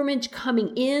pilgrimage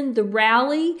coming in, the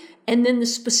rally, and then the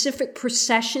specific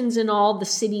processions in all the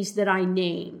cities that I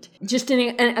named. Just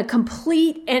in a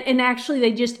complete, and actually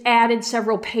they just added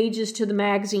several pages to the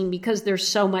magazine because there's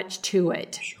so much to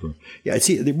it. Sure. Yeah,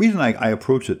 see, the reason I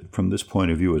approach it from this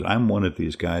point of view is I'm one of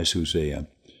these guys who's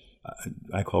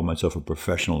I call myself a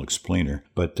professional explainer,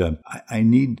 but I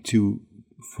need to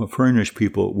furnish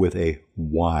people with a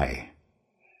why.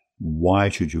 Why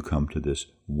should you come to this?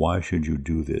 Why should you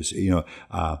do this?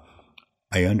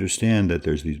 I understand that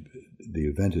the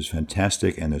event is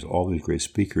fantastic and there's all these great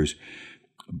speakers,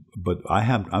 but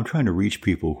I'm trying to reach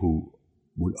people who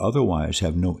would otherwise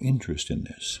have no interest in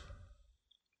this.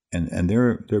 And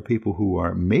there are people who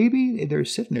are, maybe they're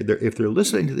sitting there, if they're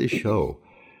listening to this show,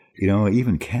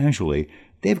 even casually,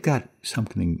 they've got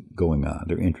something going on.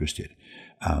 They're interested.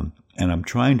 And I'm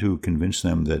trying to convince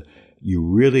them that you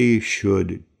really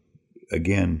should,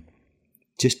 again,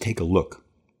 just take a look.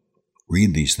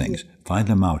 Read these things. Find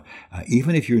them out.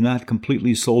 Even if you're not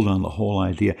completely sold on the whole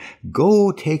idea,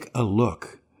 go take a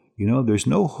look. There's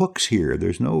no hooks here.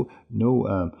 There's no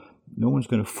one's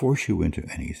going to force you into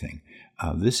anything.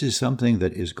 This is something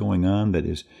that is going on that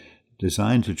is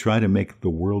designed to try to make the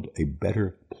world a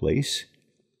better place.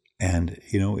 And,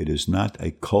 it is not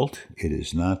a cult. It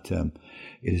is not a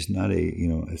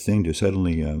thing to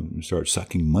suddenly start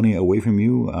sucking money away from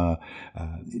you.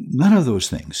 None of those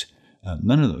things.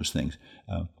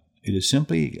 It is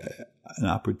simply an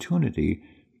opportunity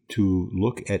to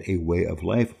look at a way of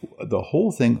life. The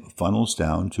whole thing funnels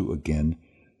down to, again,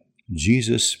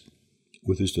 Jesus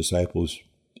with his disciples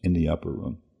in the upper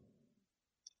room.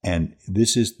 And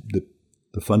this is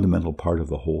the fundamental part of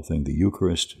the whole thing, the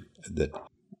Eucharist that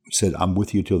said, I'm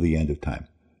with you till the end of time.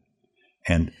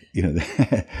 And,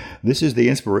 this is the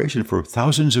inspiration for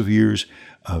thousands of years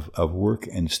of work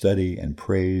and study and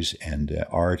praise and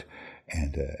art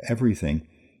and everything.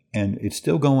 And it's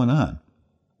still going on.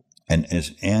 And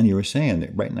as Anne, you were saying,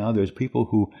 that right now there's people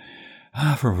who,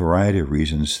 for a variety of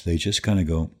reasons, they just kind of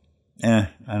go, I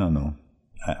don't know.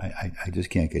 I just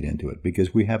can't get into it,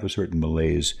 because we have a certain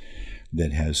malaise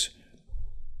that has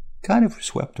kind of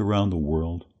swept around the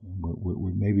world.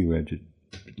 We maybe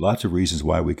lots of reasons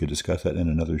why we could discuss that in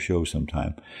another show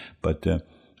sometime. But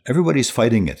everybody's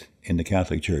fighting it in the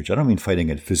Catholic Church. I don't mean fighting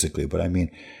it physically, but I mean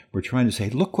we're trying to say,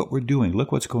 look what we're doing.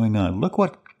 Look what's going on. Look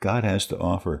what God has to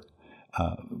offer.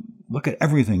 Look at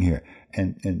everything here.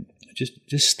 And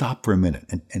just stop for a minute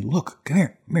and look. Come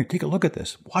here, take a look at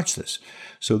this. Watch this.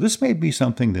 So this may be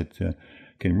something that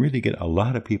can really get a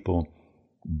lot of people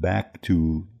back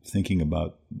to thinking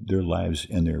about their lives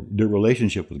and their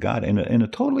relationship with God in a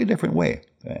totally different way.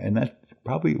 And that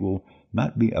probably will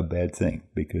not be a bad thing,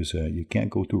 because you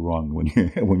can't go too wrong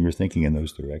when you're thinking in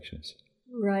those directions.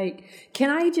 Right. Can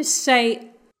I just say,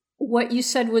 what you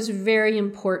said was very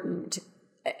important.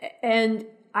 And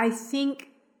I think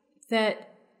that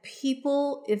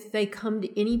people, if they come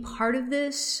to any part of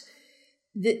this,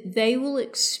 that they will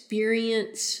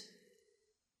experience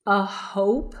a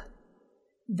hope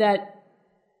that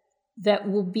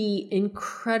will be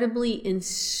incredibly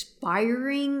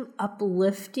inspiring,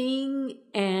 uplifting,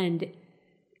 and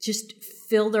just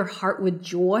fill their heart with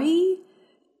joy.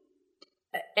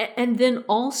 And then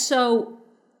also,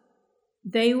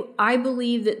 I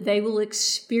believe that they will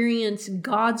experience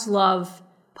God's love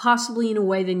possibly in a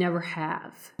way they never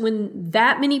have. When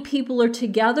that many people are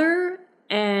together,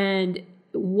 and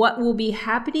what will be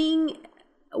happening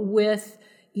with,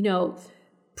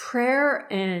 prayer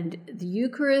and the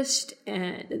Eucharist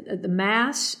and the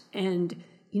Mass, and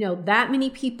that many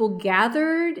people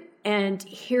gathered and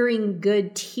hearing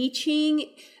good teaching,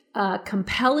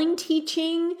 compelling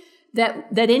teaching that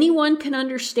anyone can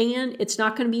understand. It's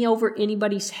not going to be over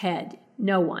anybody's head.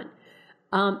 No one.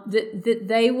 That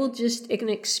they will just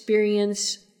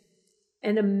experience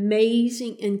an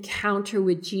amazing encounter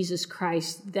with Jesus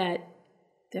Christ that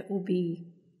will be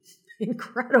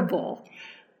incredible.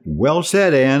 Well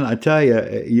said, Ann. I tell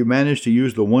you, you managed to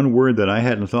use the one word that I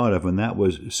hadn't thought of, and that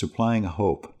was supplying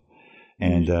hope.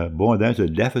 And boy, there's a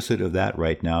deficit of that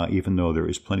right now, even though there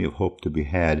is plenty of hope to be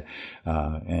had.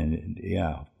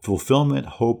 Fulfillment,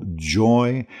 hope,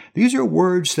 joy. These are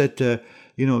words that,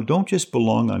 don't just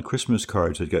belong on Christmas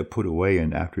cards that get put away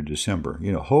in after December.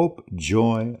 Hope,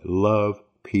 joy, love,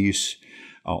 peace.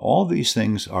 All these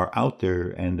things are out there.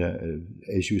 And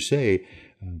as you say,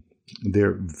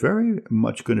 they're very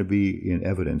much going to be in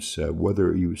evidence,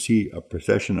 whether you see a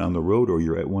procession on the road or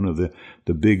you're at one of the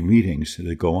big meetings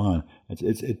that go on.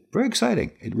 It's very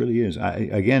exciting. It really is.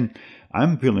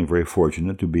 I'm feeling very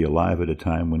fortunate to be alive at a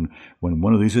time when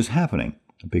one of these is happening,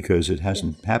 because it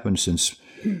hasn't happened since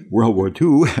World War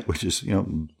II, which is,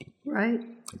 right.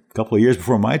 a couple of years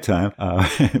before my time.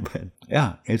 But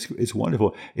yeah, it's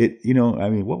wonderful.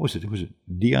 What was it? Was it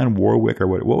Dionne Warwick or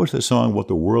what? What was the song? What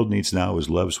the world needs now is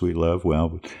love, sweet love.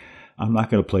 Well, I'm not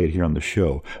going to play it here on the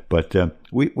show, but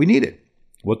we need it.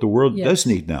 What the world does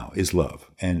need now is love,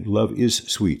 and love is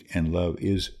sweet, and love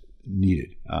is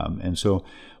needed. And so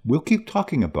we'll keep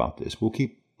talking about this. We'll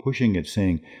keep pushing it,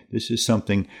 saying this is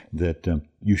something that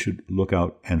you should look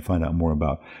out and find out more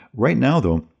about. Right now,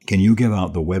 though, can you give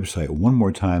out the website one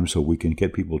more time so we can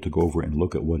get people to go over and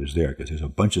look at what is there? Because there's a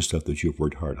bunch of stuff that you've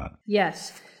worked hard on.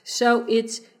 Yes. So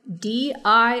it's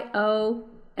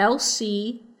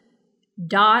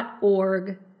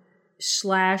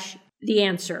diolc.org/the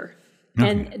answer. Okay.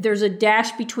 And there's a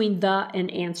dash between the and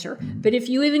answer. Mm-hmm. But if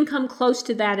you even come close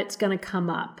to that, it's going to come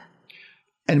up.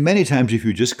 And many times, if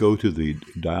you just go to the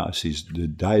Diocese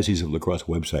of La Crosse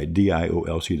website,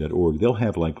 diolc.org, they'll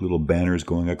have like little banners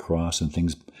going across and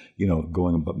things,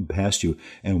 going past you.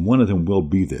 And one of them will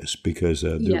be this, because they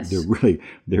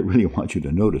really want you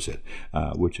to notice it,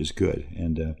 which is good.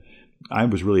 And I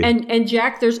was really and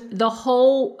Jack, there's the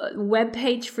whole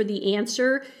webpage for the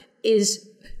answer is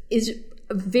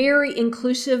very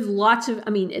inclusive.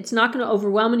 It's not going to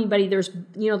overwhelm anybody. There's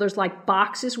like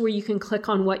boxes where you can click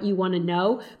on what you want to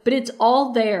know, but it's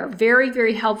all there. Very,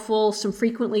 very helpful. Some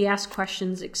frequently asked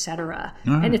questions, etc.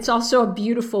 Right. And it's also a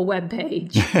beautiful web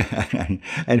page.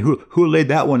 And who laid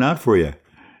that one out for you?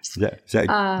 Was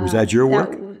that your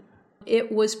work?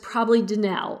 It was probably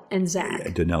Danelle and Zach.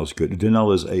 Danelle's good.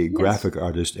 Danelle is a graphic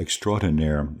artist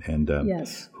extraordinaire, and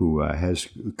who has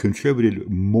contributed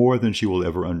more than she will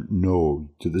ever know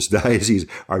to this diocese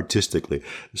artistically.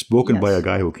 Spoken by a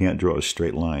guy who can't draw a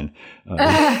straight line.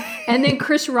 And then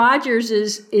Chris Rogers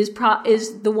is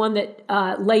the one that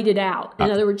laid it out.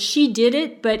 In other words, she did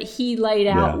it, but he laid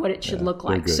out what it should look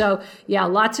like. So,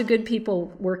 lots of good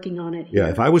people working on it here. Yeah,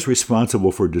 if I was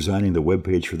responsible for designing the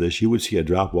webpage for this, you would see a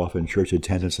drop-off in church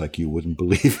attendance like you wouldn't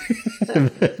believe.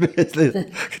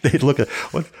 They'd look at,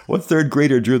 what third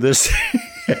grader drew this?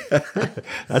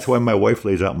 That's why my wife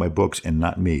lays out my books and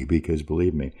not me, because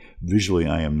believe me, visually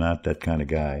I am not that kind of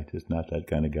guy. Just not that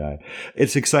kind of guy.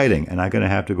 It's exciting, and I'm going to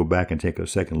have to go back and take a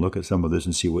second look at some of this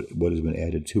and see what has been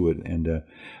added to it. And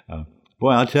boy,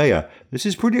 I'll tell you, this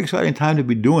is a pretty exciting time to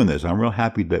be doing this. I'm real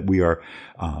happy that we are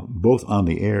both on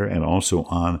the air and also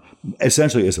on,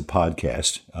 essentially as a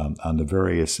podcast, on the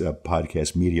various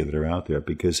podcast media that are out there,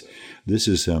 because this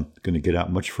is going to get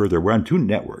out much further. We're on 2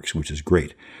 networks, which is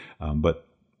great. But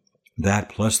that,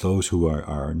 plus those who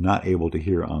are not able to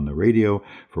hear on the radio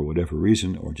for whatever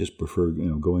reason, or just prefer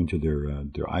going to their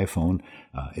iPhone,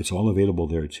 it's all available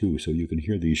there too. So you can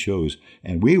hear these shows,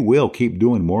 and we will keep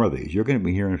doing more of these. You're going to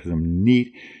be hearing from some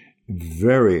neat,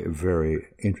 very, very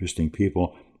interesting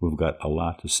people who've got a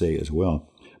lot to say as well.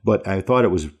 But I thought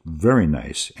it was very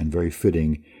nice and very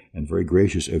fitting and very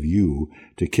gracious of you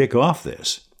to kick off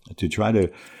this, to try to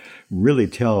really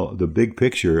tell the big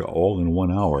picture all in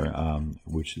 1 hour,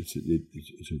 which it's a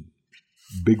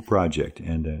big project.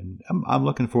 And I'm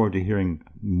looking forward to hearing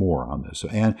more on this.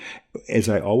 And as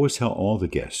I always tell all the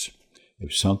guests,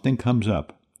 if something comes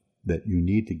up that you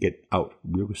need to get out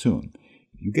real soon,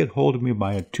 you get hold of me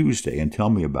by a Tuesday and tell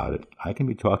me about it. I can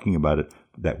be talking about it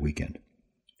that weekend.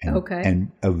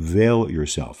 And avail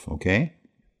yourself, okay?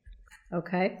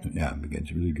 Okay. Yeah,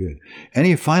 it's really good.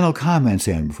 Any final comments,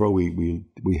 Ann, before we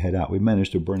head out? We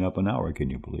managed to burn up an hour, can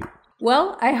you believe?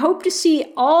 Well, I hope to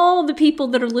see all the people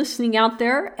that are listening out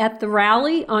there at the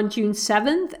rally on June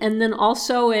 7th, and then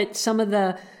also at some of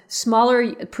the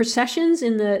smaller processions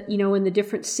in the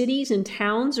different cities and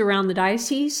towns around the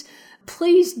diocese.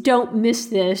 Please don't miss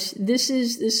this. This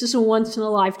is a once in a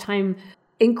lifetime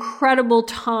incredible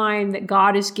time that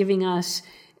God is giving us,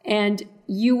 and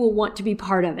you will want to be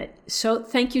part of it. So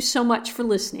thank you so much for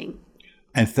listening.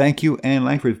 And thank you, Ann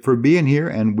Langford, for being here,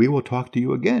 and we will talk to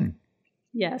you again.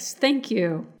 Yes, thank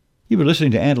you. You've been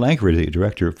listening to Ann Lankford, the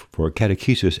Director for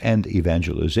Catechesis and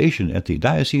Evangelization at the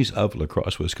Diocese of La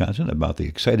Crosse, Wisconsin, about the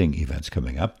exciting events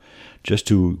coming up. Just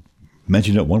to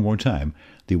mention it one more time,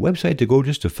 the website to go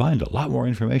just to find a lot more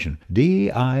information,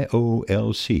 diolc.org.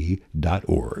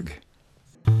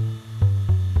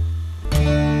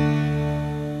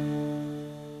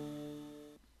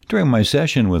 During my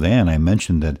session with Ann, I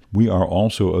mentioned that we are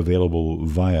also available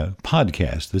via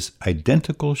podcast. This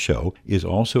identical show is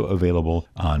also available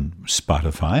on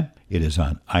Spotify. It is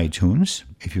on iTunes.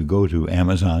 If you go to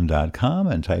Amazon.com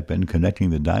and type in Connecting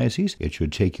the Diocese, it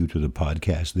should take you to the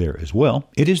podcast there as well.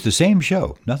 It is the same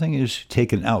show. Nothing is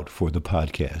taken out for the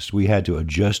podcast. We had to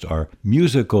adjust our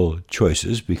musical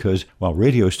choices because while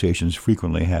radio stations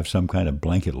frequently have some kind of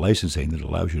blanket licensing that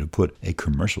allows you to put a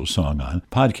commercial song on,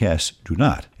 podcasts do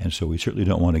not. And so we certainly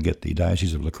don't want to get the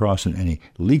Diocese of La Crosse in any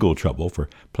legal trouble for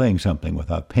playing something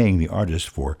without paying the artist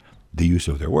for the use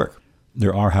of their work.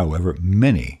 There are, however,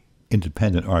 many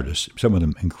independent artists, some of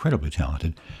them incredibly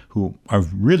talented, who are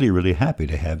really, really happy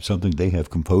to have something they have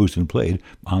composed and played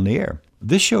on the air.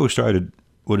 This show started,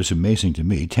 what is amazing to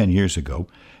me, 10 years ago,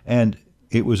 and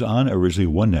it was on originally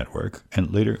one network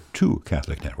and later two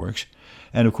Catholic networks.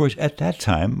 And of course, at that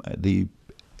time, the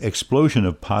explosion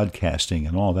of podcasting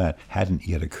and all that hadn't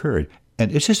yet occurred.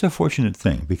 And it's just a fortunate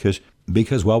thing because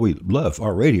while we love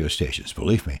our radio stations,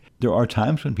 believe me, there are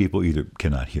times when people either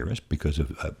cannot hear us because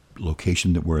of a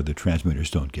location where the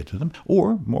transmitters don't get to them,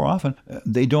 or more often,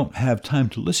 they don't have time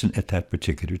to listen at that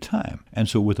particular time. And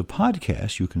so with a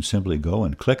podcast, you can simply go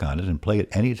and click on it and play it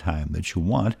any time that you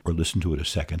want, or listen to it a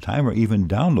second time, or even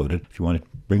download it if you want to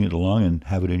bring it along and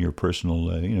have it in your personal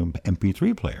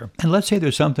MP3 player. And let's say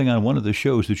there's something on one of the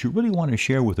shows that you really want to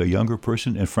share with a younger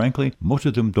person, and frankly, most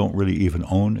of them don't really even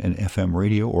own an FM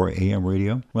radio or AM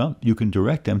radio. Well, you can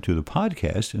direct them to the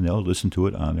podcast, and they'll listen to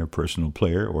it on their personal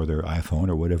player or their iPhone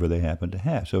or whatever they happen to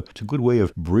have. So it's a good way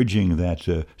of bridging that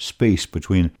space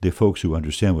between the folks who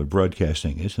understand what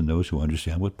broadcasting is and those who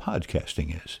understand what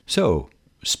podcasting is. So,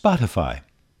 Spotify,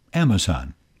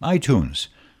 Amazon, iTunes.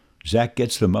 Zach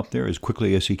gets them up there as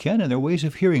quickly as he can, and there are ways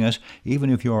of hearing us even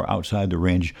if you are outside the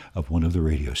range of one of the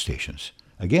radio stations.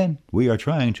 Again, we are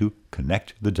trying to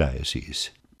connect the diocese.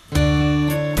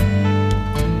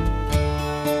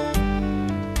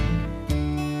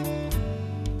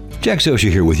 Jack Socia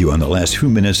here with you on the last few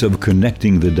minutes of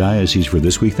Connecting the Diocese for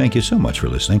this week. Thank you so much for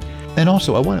listening. And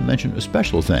also, I want to mention a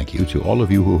special thank you to all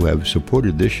of you who have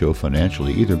supported this show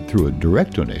financially, either through a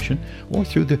direct donation or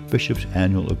through the Bishop's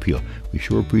Annual Appeal. We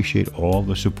sure appreciate all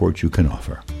the support you can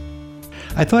offer.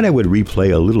 I thought I would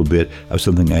replay a little bit of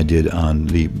something I did on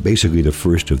basically the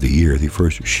first of the year, the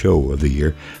first show of the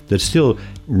year, that still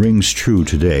rings true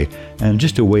today, and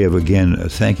just a way of, again,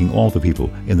 thanking all the people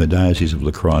in the Diocese of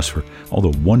La Crosse for all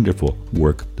the wonderful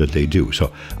work that they do.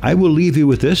 So I will leave you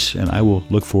with this, and I will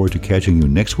look forward to catching you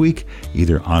next week,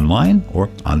 either online or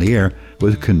on the air,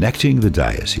 with Connecting the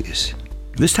Diocese.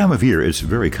 This time of year, it's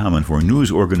very common for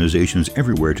news organizations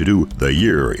everywhere to do the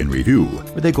Year in Review,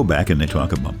 where they go back and they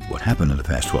talk about what happened in the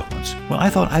past 12 months. Well, I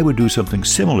thought I would do something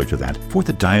similar to that for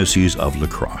the Diocese of La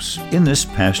Crosse. In this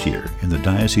past year, in the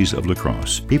Diocese of La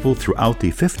Crosse, people throughout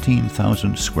the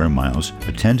 15,000 square miles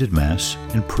attended Mass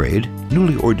and prayed.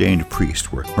 Newly ordained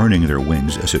priests were earning their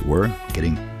wings, as it were,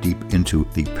 getting deep into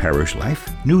the parish life.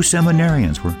 New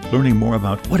seminarians were learning more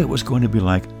about what it was going to be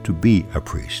like to be a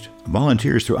priest.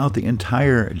 Volunteers throughout the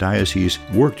entire diocese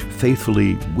worked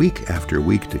faithfully week after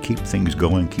week to keep things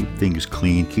going, keep things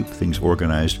clean, keep things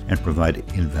organized, and provide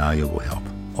invaluable help.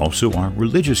 Also, our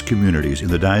religious communities in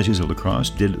the Diocese of La Crosse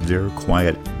did their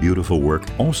quiet, beautiful work,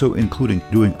 also including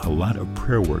doing a lot of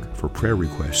prayer work for prayer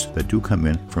requests that do come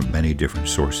in from many different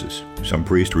sources. Some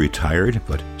priests retired,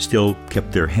 but still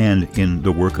kept their hand in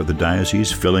the work of the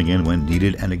diocese, filling in when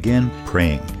needed, and again,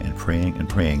 praying and praying and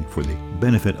praying for the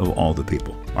benefit of all the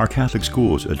people. Our Catholic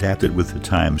schools adapted with the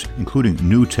times, including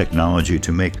new technology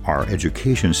to make our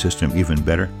education system even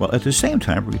better, while at the same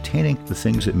time retaining the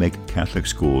things that make Catholic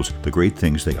schools the great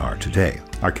things they are today.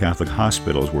 Our Catholic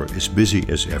hospitals were as busy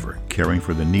as ever, caring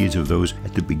for the needs of those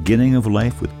at the beginning of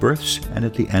life with births and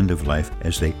at the end of life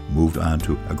as they moved on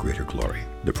to a greater glory.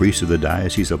 The priests of the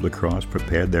Diocese of La Crosse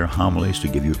prepared their homilies to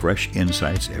give you fresh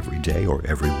insights every day or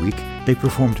every week. They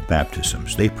performed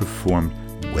baptisms, they performed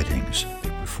weddings, they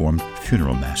performed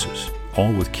funeral masses,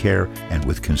 all with care and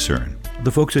with concern.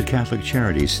 The folks at Catholic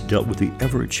Charities dealt with the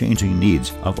ever-changing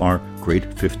needs of our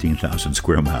great 15,000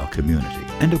 square mile community.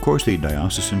 And of course, the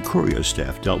diocesan Curia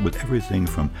staff dealt with everything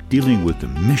from dealing with the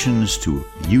missions to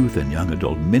youth and young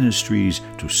adult ministries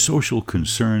to social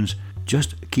concerns,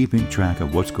 just keeping track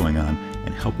of what's going on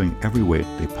and helping every way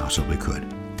they possibly could.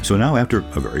 So now, after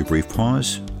a very brief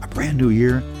pause, a brand new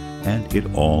year, and it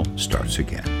all starts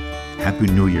again. Happy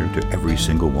New Year to every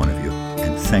single one of you,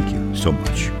 and thank you so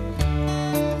much